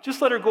scraps.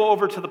 Just let her go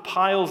over to the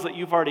piles that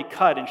you've already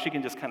cut, and she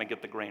can just kind of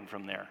get the grain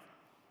from there.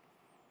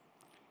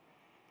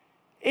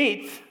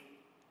 8th,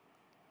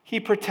 he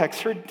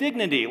protects her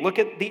dignity. Look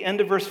at the end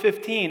of verse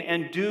 15.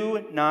 And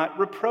do not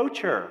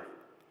reproach her.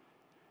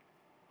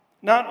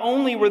 Not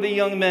only were the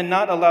young men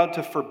not allowed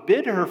to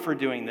forbid her for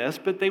doing this,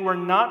 but they were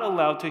not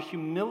allowed to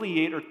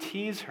humiliate or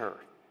tease her.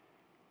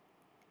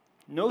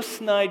 No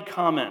snide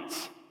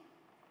comments.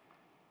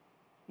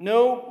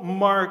 No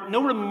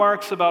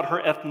remarks about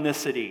her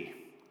ethnicity.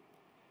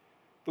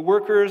 The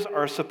workers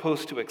are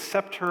supposed to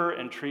accept her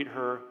and treat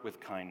her with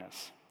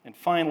kindness. And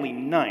finally,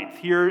 9th,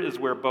 here is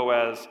where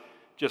Boaz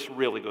just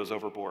really goes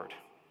overboard.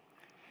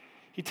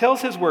 He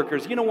tells his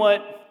workers, you know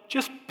what?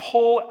 Just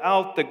pull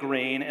out the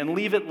grain and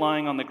leave it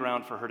lying on the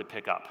ground for her to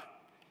pick up.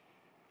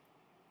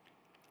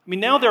 I mean,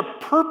 now they're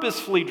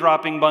purposefully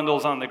dropping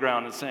bundles on the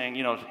ground and saying,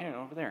 here,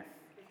 over there.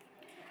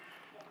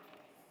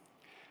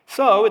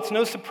 So it's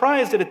no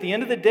surprise that at the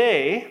end of the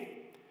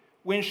day,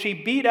 when she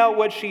beat out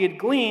what she had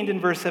gleaned in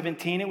verse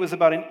 17, it was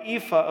about an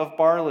ephah of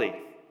barley.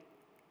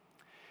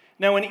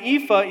 Now, an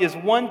ephah is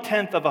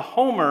 1/10 of a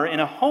homer, and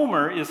a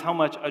homer is how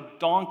much a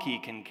donkey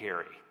can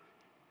carry.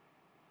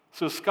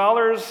 So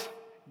scholars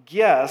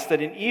guess that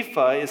an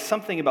ephah is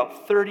something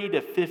about 30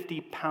 to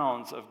 50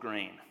 pounds of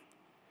grain.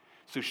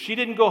 So she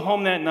didn't go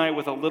home that night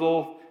with a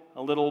little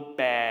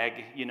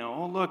bag,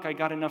 oh, look, I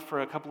got enough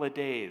for a couple of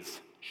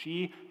days.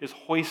 She is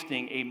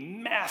hoisting a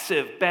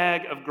massive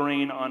bag of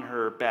grain on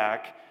her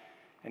back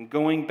and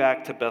going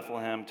back to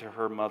Bethlehem to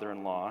her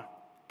mother-in-law,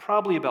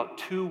 probably about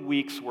 2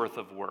 weeks' worth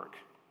of work.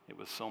 It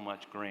was so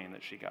much grain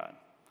that she got.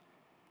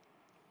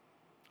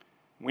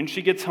 When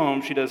she gets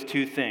home, she does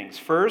 2 things.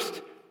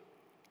 First,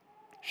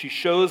 she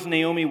shows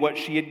Naomi what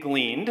she had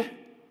gleaned,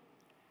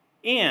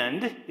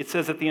 and it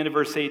says at the end of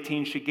verse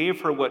 18, she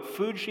gave her what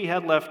food she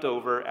had left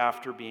over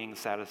after being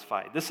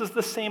satisfied. This is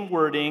the same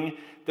wording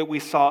that we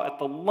saw at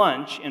the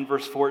lunch in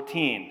verse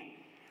 14.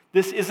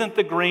 This isn't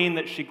the grain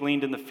that she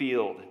gleaned in the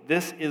field.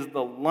 This is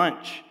the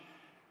lunch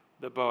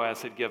that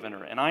Boaz had given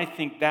her. And I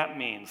think that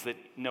means that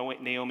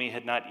Naomi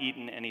had not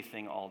eaten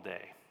anything all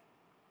day.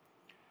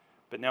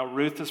 But now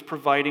Ruth is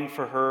providing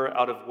for her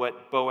out of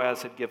what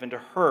Boaz had given to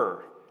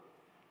her.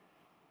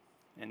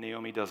 And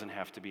Naomi doesn't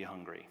have to be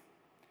hungry.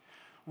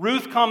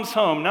 Ruth comes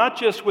home not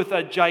just with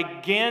a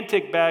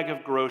gigantic bag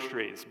of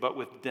groceries, but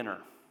with dinner.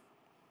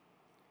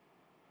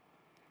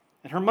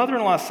 And her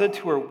mother-in-law said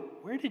to her,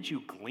 "Where did you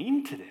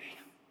glean today?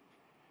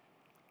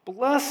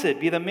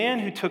 Blessed be the man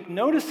who took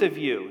notice of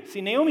you."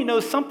 See, Naomi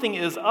knows something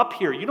is up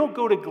here. You don't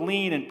go to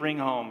glean and bring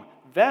home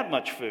that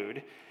much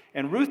food.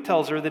 And Ruth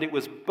tells her that it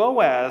was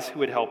Boaz who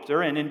had helped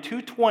her. And in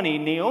 2:20,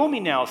 Naomi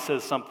now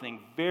says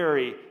something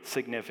very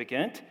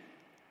significant.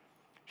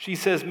 She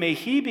says, "May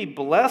he be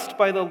blessed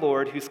by the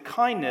Lord, whose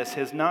kindness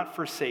has not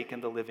forsaken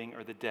the living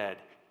or the dead."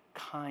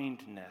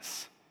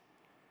 Kindness.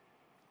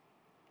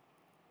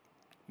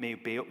 May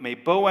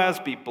Boaz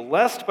be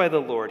blessed by the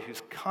Lord,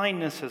 whose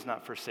kindness has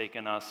not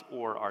forsaken us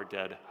or our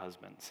dead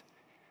husbands.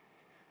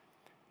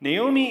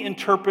 Naomi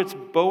interprets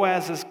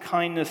Boaz's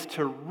kindness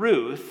to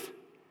Ruth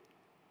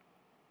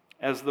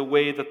as the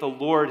way that the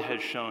Lord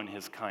has shown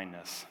his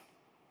kindness.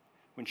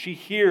 When she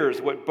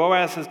hears what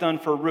Boaz has done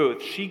for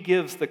Ruth, she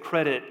gives the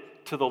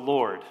credit to the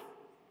Lord.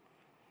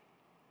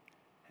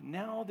 And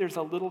now there's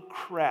a little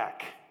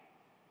crack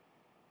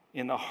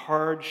in the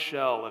hard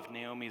shell of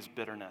Naomi's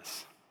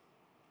bitterness.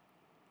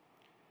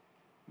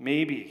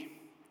 Maybe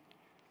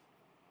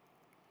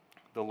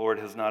the Lord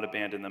has not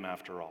abandoned them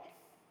after all.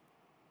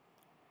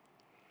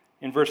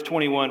 In verse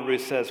 21, Ruth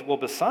says, "Well,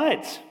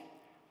 besides,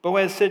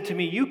 Boaz said to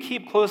me, 'You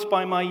keep close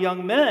by my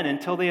young men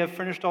until they have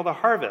finished all the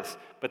harvest.'"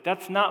 But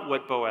that's not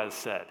what Boaz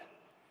said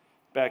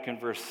back in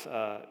verse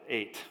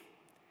 8.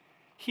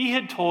 He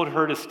had told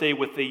her to stay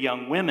with the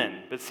young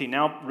women. But see,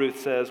 now Ruth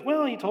says,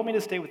 "Well, he told me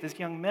to stay with his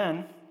young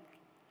men."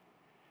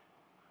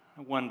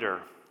 I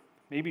wonder,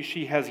 maybe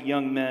she has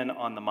young men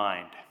on the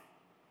mind.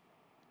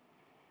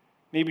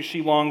 Maybe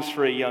she longs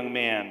for a young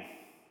man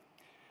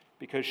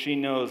because she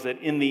knows that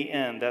in the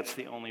end, that's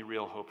the only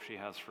real hope she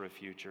has for a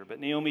future. But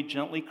Naomi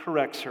gently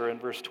corrects her in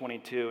verse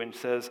 22 and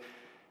says,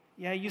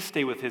 "Yeah, you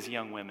stay with his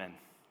young women.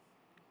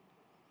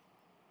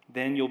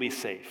 Then you'll be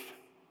safe."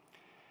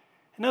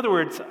 In other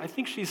words, I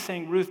think she's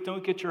saying, Ruth,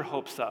 don't get your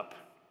hopes up.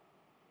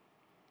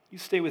 You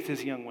stay with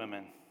his young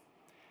women.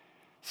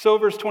 So,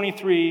 verse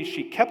 23,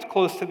 she kept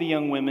close to the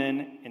young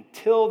women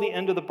until the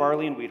end of the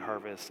barley and wheat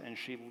harvest, and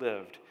she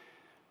lived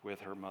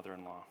with her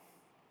mother-in-law.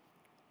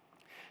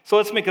 So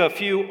let's make a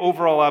few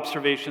overall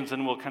observations,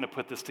 and we'll kind of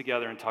put this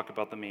together and talk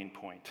about the main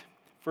point.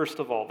 First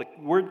of all, the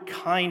word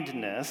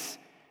kindness,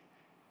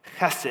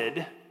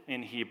 chesed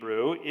in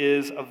Hebrew,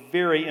 is a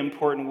very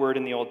important word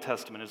in the Old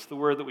Testament. It's the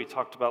word that we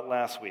talked about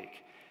last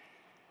week.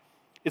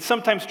 It's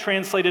sometimes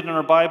translated in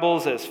our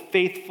Bibles as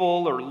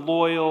faithful or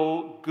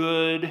loyal,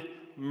 good,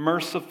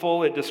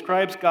 merciful. It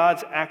describes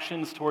God's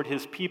actions toward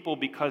his people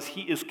because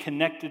he is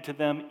connected to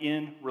them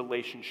in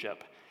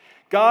relationship.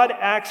 God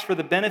acts for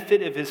the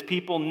benefit of his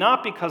people,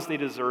 not because they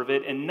deserve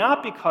it, and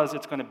not because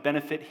it's going to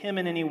benefit him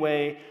in any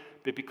way,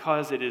 but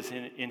because it is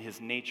in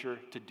his nature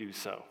to do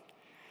so.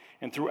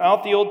 And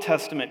throughout the Old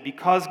Testament,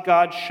 because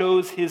God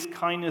shows his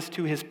kindness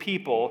to his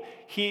people,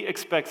 he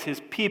expects his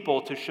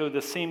people to show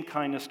the same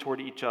kindness toward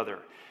each other.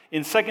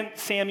 In 2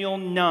 Samuel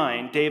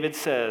 9, David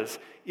says,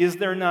 "Is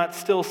there not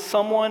still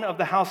someone of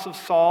the house of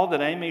Saul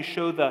that I may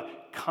show the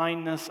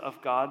kindness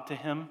of God to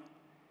him?"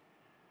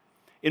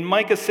 In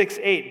Micah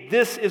 6:8,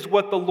 "This is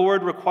what the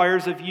Lord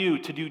requires of you,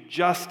 to do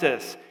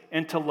justice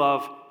and to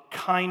love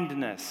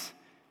kindness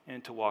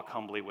and to walk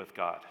humbly with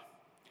God."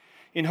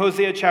 In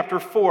Hosea chapter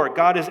 4,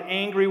 God is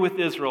angry with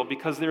Israel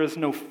because there is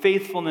no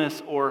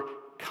faithfulness or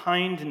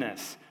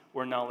kindness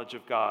or knowledge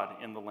of God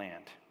in the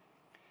land.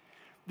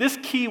 This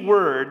key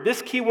word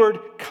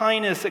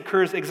kindness,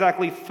 occurs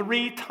exactly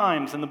 3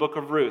 times in the book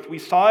of Ruth. We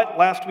saw it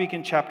last week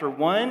in chapter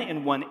 1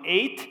 in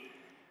 1:8.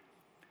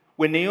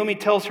 When Naomi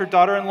tells her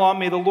daughter-in-law,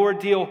 "May the Lord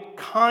deal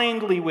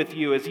kindly with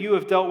you as you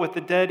have dealt with the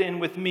dead and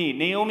with me."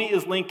 Naomi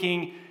is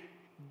linking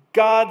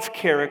God's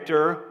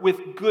character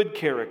with good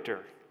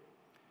character.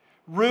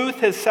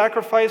 Ruth has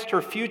sacrificed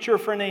her future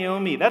for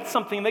Naomi. That's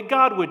something that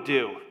God would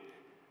do.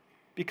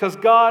 because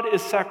God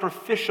is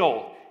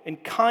sacrificial,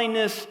 and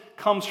kindness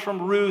comes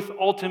from Ruth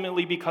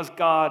ultimately because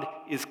God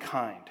is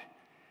kind.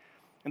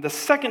 And the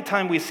second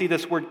time we see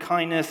this word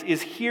kindness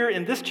is here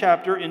in this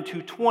chapter in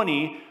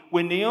 2:20,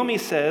 when Naomi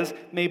says,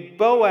 "May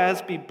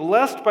Boaz be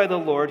blessed by the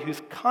Lord,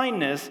 whose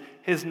kindness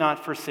has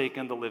not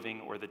forsaken the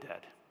living or the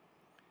dead."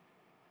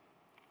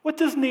 What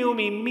does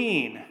Naomi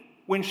mean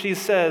when she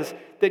says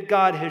that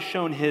God has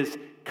shown his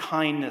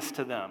kindness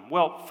to them?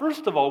 Well,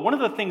 first of all, one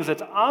of the things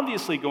that's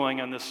obviously going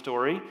on in this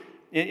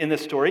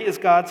story is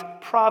God's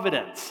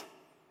providence.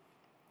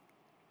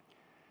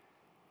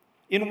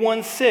 In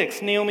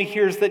 1:6, Naomi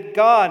hears that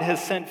God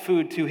has sent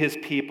food to his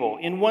people.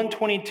 In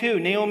 1:22,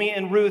 Naomi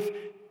and Ruth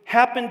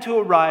happened to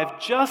arrive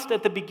just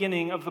at the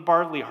beginning of the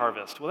barley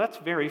harvest. Well, that's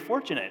very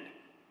fortunate.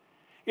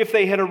 If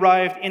they had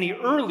arrived any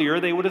earlier,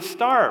 they would have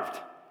starved.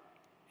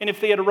 And if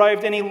they had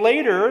arrived any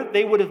later,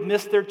 they would have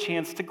missed their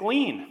chance to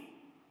glean.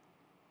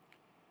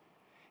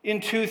 In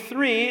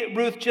 2:3,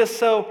 Ruth just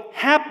so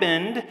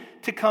happened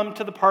to come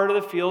to the part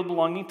of the field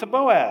belonging to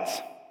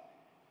Boaz.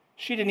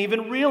 She didn't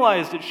even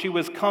realize that she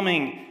was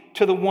coming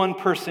to the one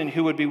person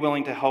who would be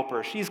willing to help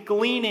her. She's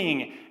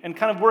gleaning and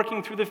kind of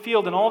working through the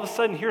field, and all of a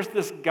sudden, here's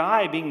this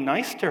guy being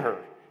nice to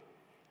her.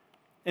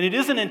 And it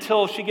isn't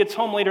until she gets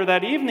home later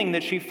that evening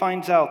that she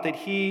finds out that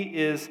he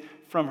is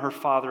from her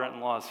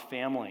father-in-law's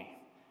family.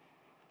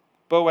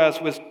 Boaz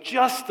was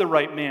just the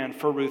right man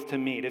for Ruth to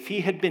meet. If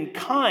he had been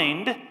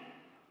kind,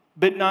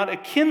 but not a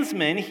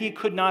kinsman, he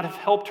could not have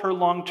helped her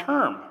long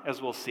term,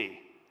 as we'll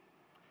see.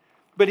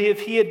 But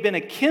if he had been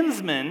a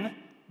kinsman,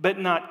 but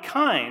not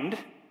kind,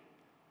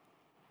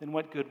 then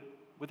what good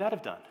would that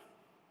have done?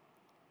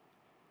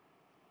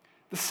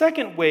 The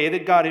second way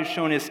that God has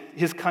shown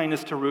his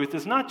kindness to Ruth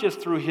is not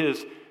just through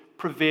his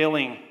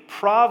prevailing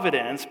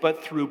providence,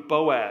 but through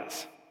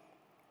Boaz.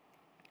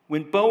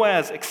 When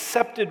Boaz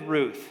accepted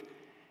Ruth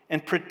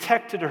and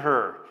protected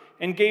her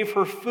and gave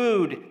her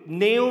food,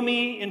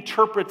 Naomi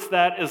interprets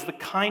that as the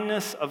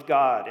kindness of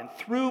God. And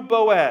through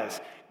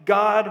Boaz,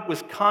 God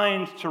was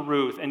kind to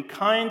Ruth and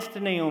kind to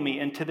Naomi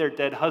and to their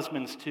dead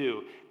husbands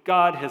too.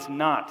 God has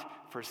not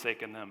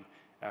forsaken them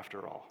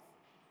after all.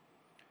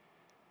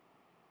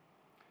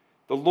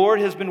 The Lord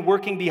has been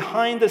working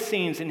behind the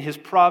scenes in his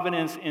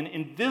providence in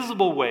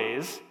invisible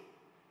ways,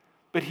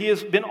 but he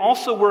has been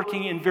also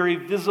working in very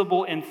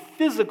visible and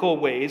physical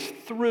ways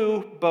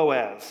through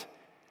Boaz.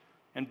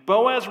 And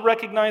Boaz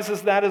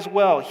recognizes that as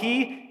well.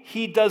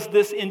 He does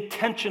this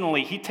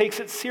intentionally. He takes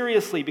it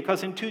seriously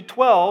because in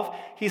 2:12,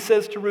 he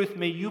says to Ruth,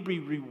 "May you be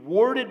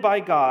rewarded by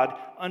God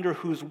under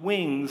whose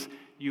wings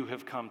you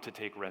have come to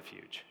take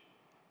refuge."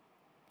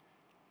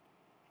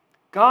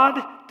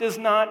 God does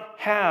not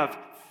have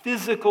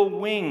physical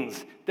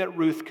wings that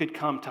Ruth could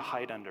come to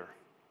hide under.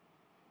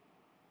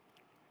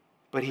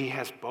 But he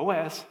has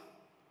Boaz.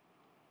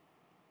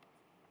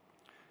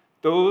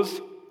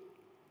 Those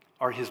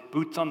are his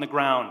boots on the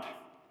ground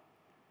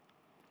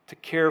to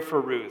care for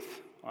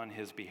Ruth on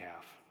his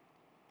behalf.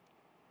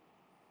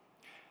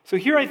 So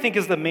here I think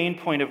is the main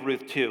point of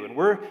Ruth 2. And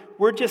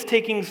we're just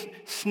taking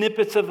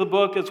snippets of the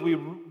book as we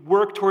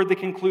work toward the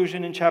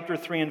conclusion in chapter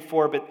 3 and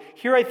 4. But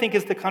here I think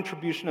is the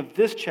contribution of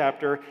this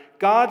chapter.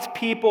 God's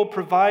people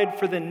provide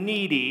for the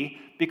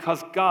needy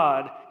because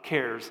God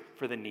cares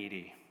for the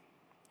needy.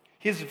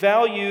 His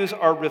values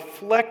are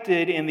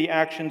reflected in the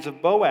actions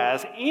of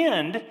Boaz.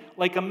 And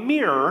like a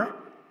mirror,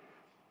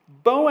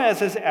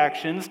 Boaz's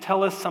actions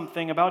tell us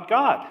something about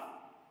God.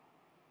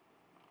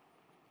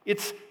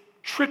 It's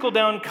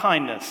trickle-down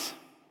kindness.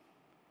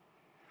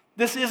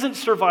 This isn't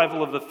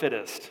survival of the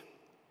fittest.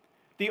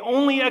 The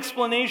only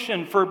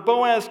explanation for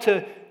Boaz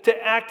to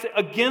act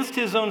against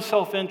his own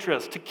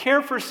self-interest, to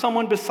care for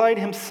someone beside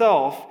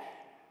himself,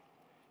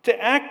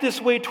 to act this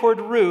way toward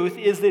Ruth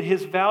is that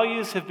his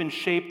values have been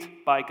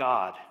shaped by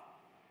God.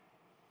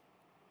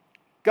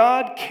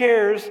 God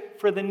cares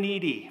for the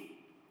needy,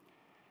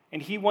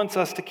 and he wants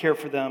us to care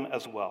for them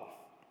as well.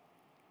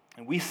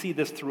 And we see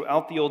this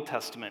throughout the Old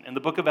Testament. In the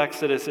book of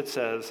Exodus, it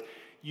says,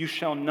 "You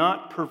shall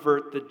not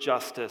pervert the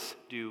justice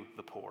due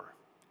the poor."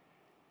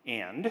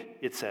 And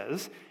it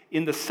says,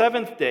 "In the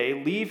seventh day,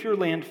 leave your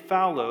land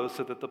fallow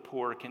so that the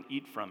poor can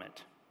eat from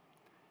it."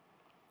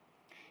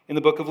 In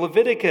the book of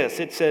Leviticus,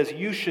 it says,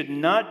 "You should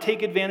not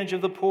take advantage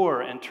of the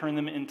poor and turn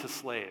them into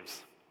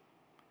slaves."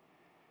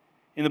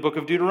 In the book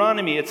of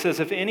Deuteronomy, it says,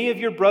 "If any of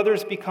your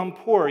brothers become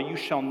poor, you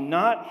shall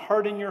not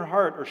harden your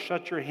heart or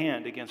shut your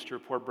hand against your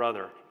poor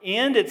brother."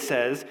 And it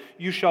says,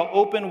 "You shall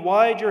open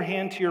wide your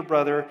hand to your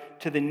brother,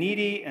 to the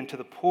needy and to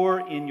the poor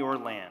in your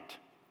land."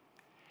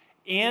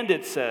 And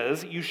it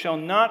says, "You shall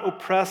not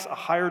oppress a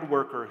hired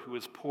worker who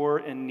is poor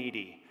and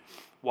needy."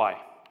 Why?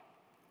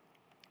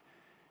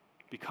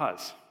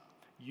 Because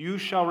you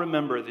shall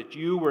remember that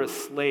you were a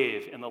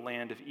slave in the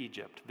land of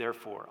Egypt.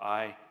 Therefore,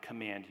 I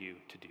command you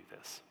to do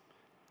this.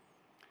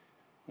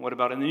 What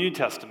about in the New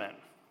Testament?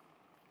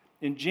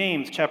 In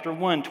James chapter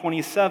 1,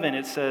 27,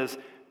 it says,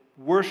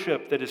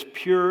 "Worship that is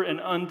pure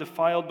and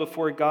undefiled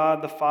before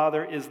God the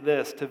Father is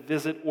this, to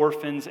visit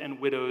orphans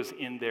and widows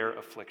in their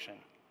affliction."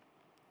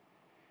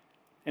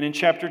 And in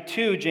chapter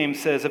 2, James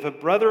says, if a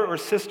brother or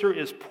sister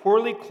is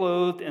poorly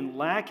clothed and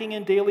lacking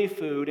in daily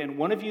food, and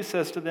one of you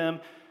says to them,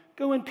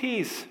 go in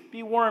peace,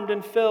 be warmed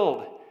and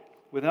filled,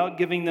 without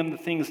giving them the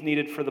things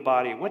needed for the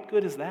body, what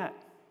good is that?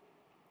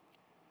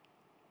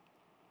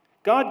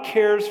 God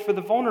cares for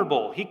the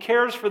vulnerable. He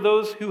cares for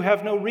those who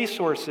have no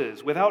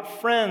resources, without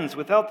friends,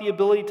 without the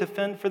ability to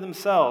fend for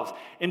themselves.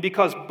 And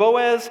because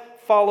Boaz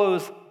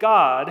follows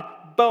God,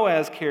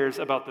 Boaz cares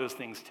about those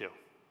things too.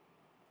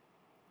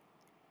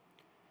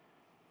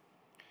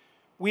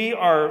 We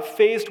are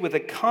faced with a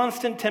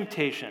constant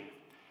temptation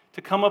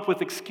to come up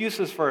with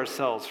excuses for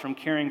ourselves from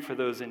caring for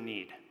those in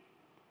need.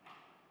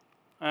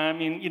 I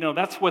mean,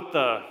 that's what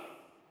the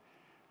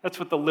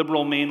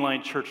liberal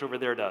mainline church over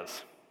there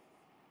does.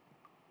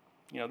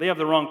 They have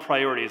the wrong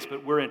priorities,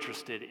 but we're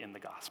interested in the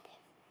gospel.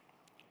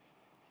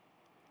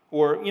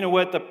 Or,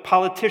 the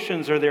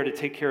politicians are there to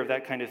take care of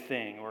that kind of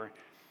thing. Or,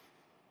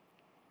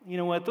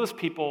 those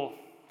people,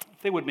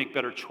 if they would make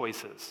better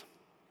choices.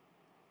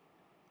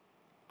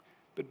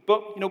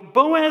 But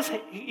Boaz,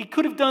 he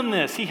could have done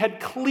this. He had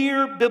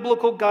clear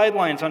biblical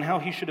guidelines on how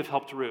he should have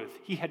helped Ruth.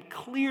 He had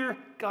clear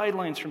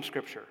guidelines from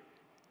Scripture.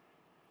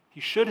 He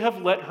should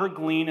have let her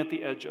glean at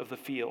the edge of the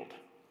field.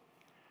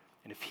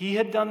 And if he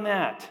had done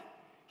that,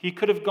 he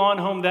could have gone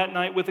home that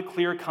night with a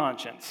clear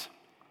conscience.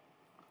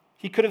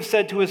 He could have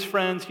said to his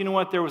friends,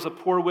 there was a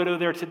poor widow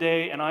there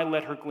today, and I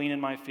let her glean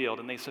in my field.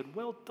 And they said,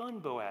 well done,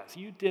 Boaz.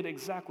 You did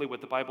exactly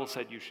what the Bible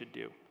said you should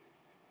do.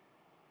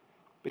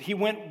 But he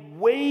went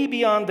way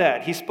beyond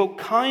that. He spoke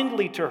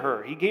kindly to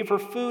her. He gave her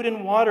food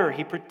and water.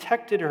 He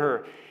protected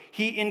her.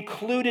 He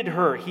included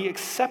her. He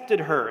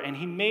accepted her. And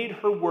he made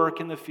her work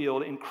in the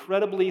field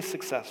incredibly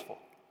successful.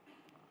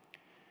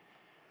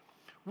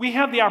 We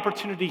have the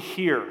opportunity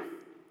here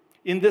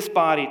in this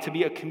body to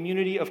be a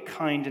community of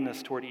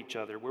kindness toward each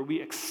other, where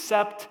we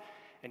accept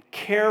and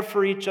care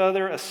for each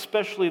other,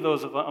 especially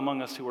those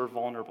among us who are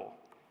vulnerable.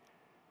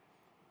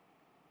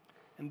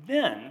 And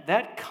then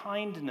that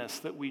kindness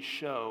that we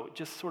show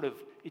just sort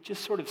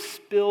of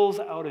spills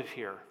out of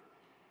here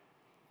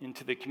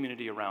into the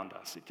community around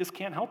us. It just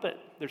can't help it.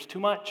 There's too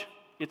much.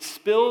 It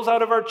spills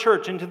out of our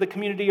church into the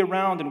community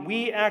around, and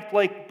we act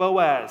like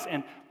Boaz,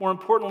 and more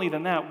importantly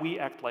than that, we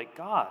act like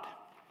God.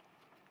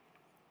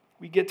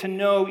 We get to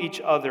know each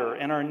other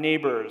and our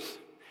neighbors.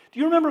 Do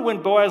you remember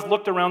when Boaz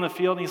looked around the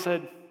field and he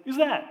said, who's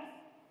that?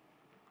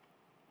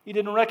 He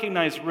didn't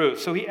recognize Ruth,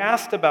 so he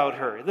asked about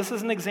her. This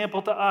is an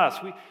example to us.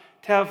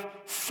 To have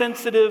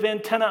sensitive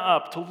antenna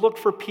up, to look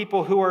for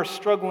people who are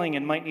struggling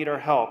and might need our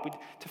help,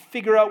 to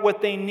figure out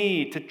what they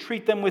need, to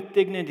treat them with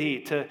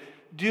dignity, to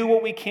do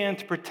what we can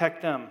to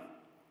protect them,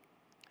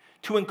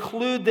 to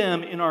include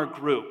them in our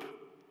group,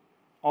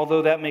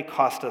 although that may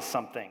cost us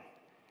something.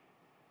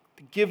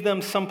 To give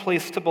them some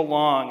place to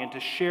belong and to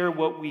share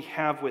what we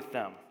have with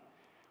them.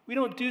 We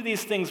don't do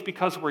these things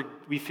because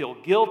we feel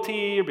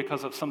guilty or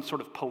because of some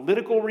sort of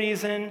political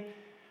reason.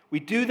 We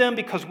do them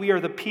because we are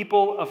the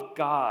people of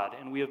God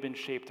and we have been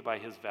shaped by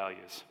his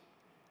values.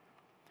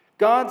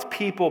 God's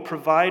people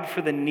provide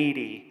for the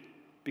needy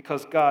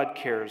because God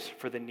cares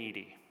for the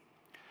needy.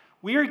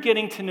 We are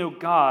getting to know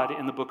God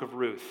in the book of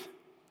Ruth.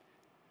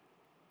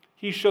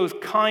 He shows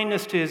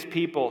kindness to his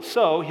people,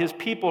 so his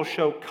people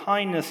show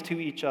kindness to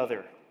each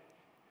other.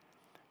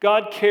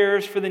 God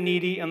cares for the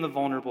needy and the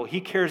vulnerable.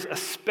 He cares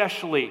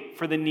especially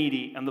for the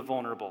needy and the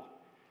vulnerable.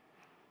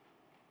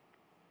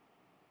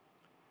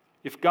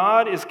 If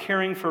God is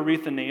caring for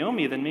Ruth and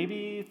Naomi, then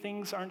maybe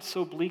things aren't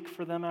so bleak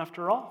for them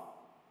after all.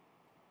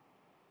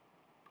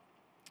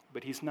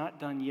 But he's not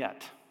done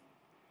yet.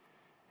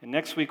 And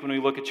next week when we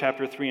look at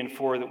chapter 3 and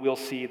 4, that we'll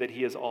see that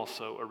he is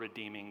also a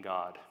redeeming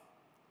God.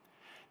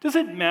 Does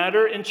it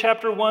matter in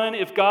chapter 1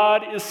 if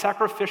God is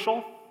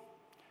sacrificial?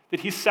 That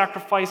he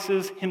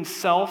sacrifices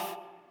himself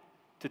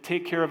to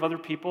take care of other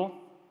people?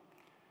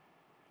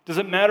 Does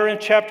it matter in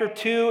chapter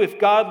 2 if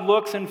God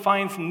looks and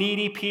finds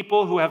needy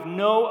people who have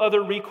no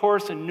other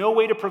recourse and no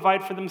way to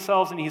provide for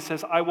themselves and he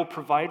says, I will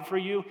provide for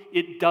you?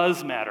 It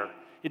does matter.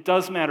 It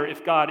does matter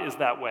if God is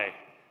that way.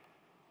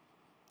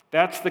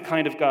 That's the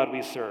kind of God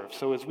we serve.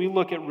 So as we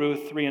look at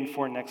Ruth 3 and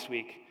 4 next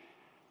week,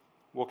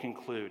 we'll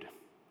conclude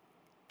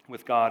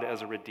with God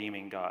as a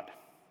redeeming God.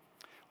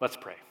 Let's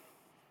pray.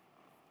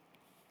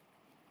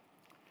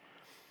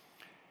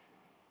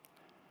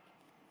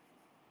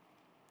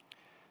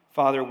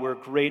 Father, we're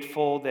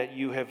grateful that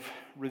you have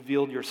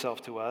revealed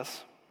yourself to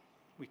us.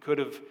 We could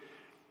have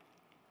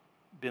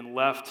been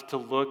left to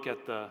look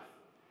at the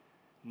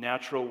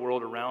natural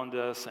world around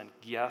us and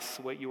guess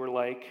what you were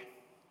like.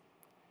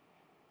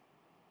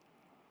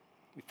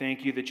 We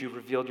thank you that you've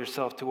revealed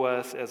yourself to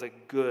us as a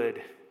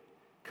good,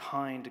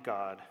 kind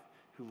God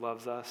who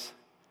loves us.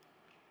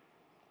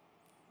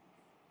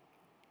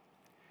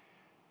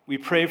 We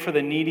pray for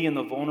the needy and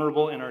the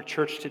vulnerable in our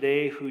church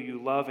today who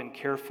you love and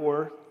care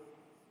for.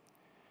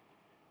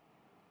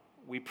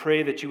 We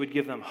pray that you would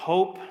give them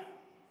hope.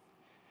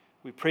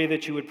 We pray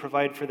that you would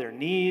provide for their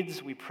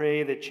needs. We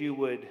pray that you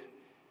would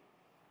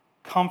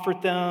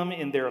comfort them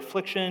in their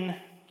affliction.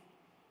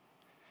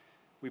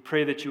 We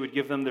pray that you would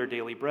give them their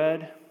daily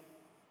bread.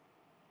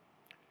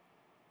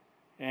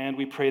 and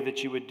we pray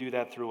that you would do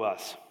that through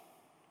us.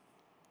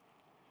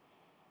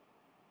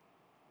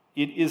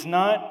 It is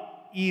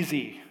not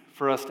easy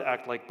for us to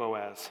act like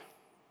Boaz.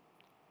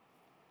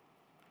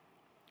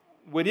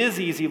 What is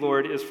easy,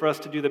 Lord, is for us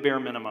to do the bare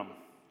minimum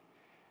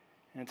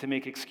and to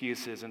make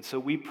excuses. And so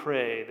we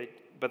pray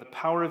that by the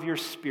power of your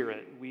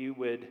Spirit, we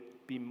would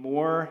be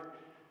more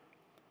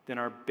than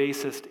our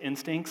basest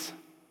instincts,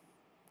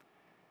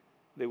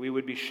 that we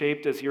would be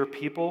shaped as your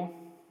people,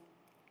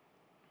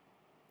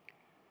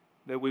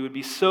 that we would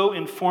be so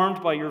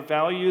informed by your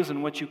values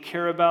and what you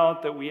care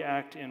about that we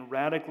act in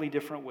radically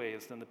different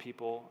ways than the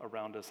people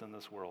around us in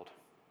this world.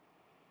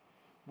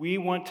 We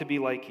want to be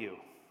like you.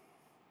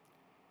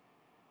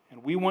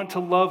 And we want to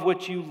love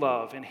what you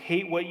love and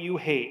hate what you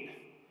hate.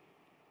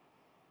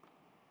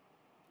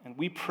 And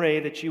we pray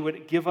that you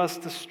would give us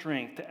the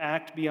strength to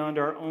act beyond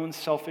our own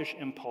selfish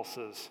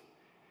impulses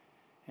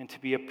and to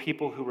be a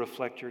people who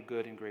reflect your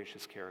good and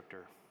gracious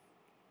character.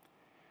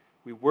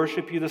 We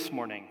worship you this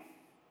morning,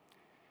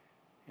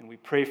 and we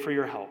pray for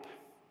your help.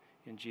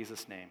 In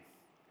Jesus' name,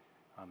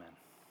 amen.